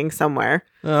hiding somewhere.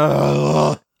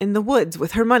 In the woods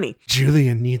with her money.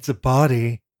 Julian needs a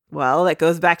body. Well, that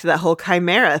goes back to that whole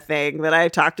chimera thing that I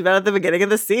talked about at the beginning of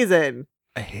the season.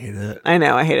 I hate it. I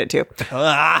know, I hate it too.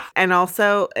 And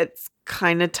also, it's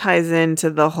kind of ties into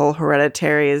the whole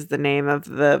Hereditary is the name of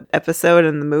the episode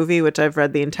in the movie, which I've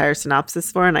read the entire synopsis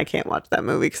for, and I can't watch that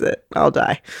movie because I'll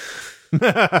die.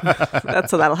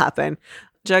 That's how that'll happen.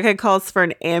 Jughead calls for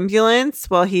an ambulance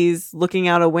while he's looking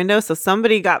out a window, so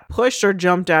somebody got pushed or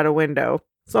jumped out a window.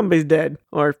 Somebody's dead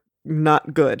or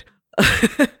not good.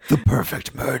 The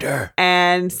perfect murder.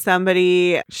 And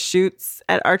somebody shoots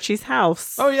at Archie's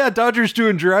house. Oh yeah, Dodger's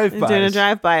doing drive-bys. Doing a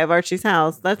drive-by of Archie's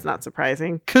house. That's not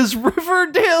surprising. Because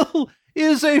Riverdale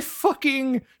is a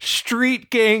fucking street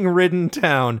gang-ridden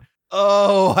town.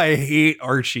 Oh, I hate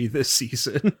Archie this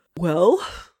season. Well,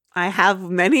 I have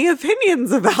many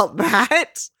opinions about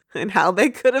that and how they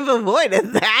could have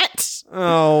avoided that.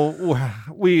 Oh,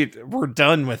 we're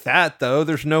done with that, though.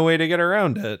 There's no way to get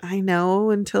around it. I know,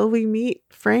 until we meet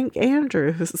Frank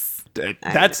Andrews.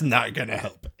 That's not going to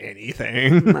help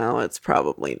anything. No, it's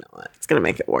probably not. It's going to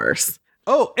make it worse.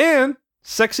 Oh, and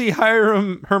sexy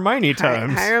Hiram Hermione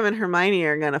times. Hiram and Hermione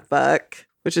are going to fuck,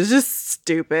 which is just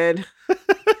stupid.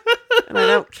 And I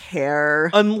don't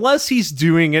care. Unless he's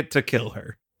doing it to kill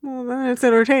her. Well, then it's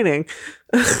entertaining.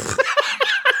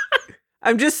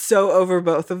 I'm just so over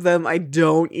both of them. I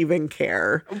don't even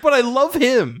care. But I love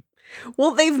him.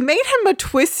 Well, they've made him a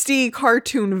twisty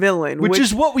cartoon villain. Which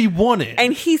is what we wanted.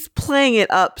 And he's playing it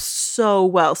up so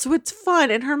well. So it's fun.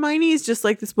 And Hermione is just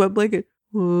like this wet blanket.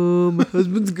 Oh, my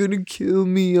husband's gonna kill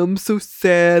me. I'm so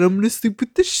sad. I'm gonna sleep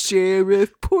with the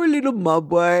sheriff. Poor little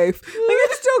mob wife. Like, I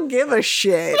just don't give a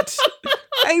shit.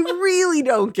 I really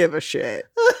don't give a shit.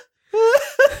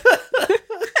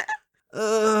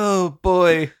 Oh,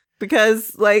 boy.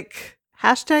 Because, like,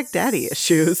 hashtag daddy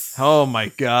issues. Oh, my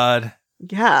God.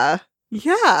 Yeah.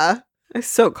 I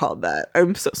so called that.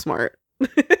 I'm so smart.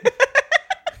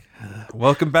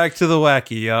 Welcome back to the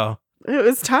wacky, y'all. It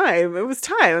was time.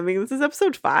 I mean, this is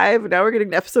episode 5. Now we're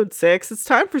getting to episode 6. It's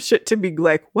time for shit to be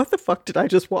like, what the fuck did I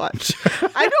just watch?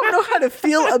 I don't know how to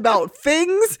feel about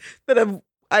things that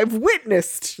I've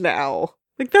witnessed now.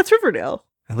 Like, that's Riverdale.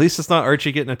 At least it's not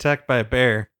Archie getting attacked by a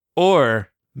bear. Or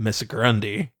Miss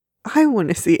Grundy. I want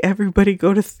to see everybody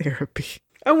go to therapy.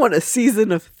 I want a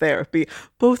season of therapy,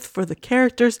 both for the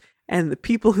characters and the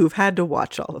people who've had to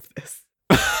watch all of this.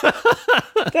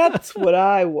 That's what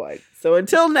I want. So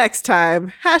until next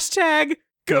time, hashtag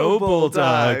Go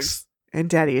Bulldogs. And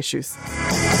daddy issues.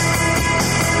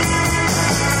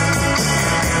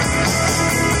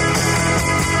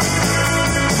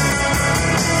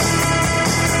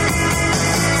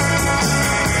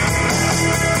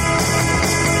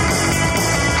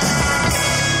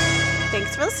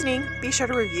 listening. Be sure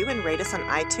to review and rate us on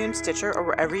iTunes, Stitcher, or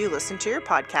wherever you listen to your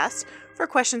podcast. For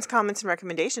questions, comments, and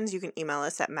recommendations, you can email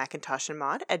us at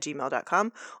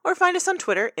macintoshandmod@gmail.com or find us on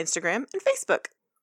Twitter, Instagram, and Facebook.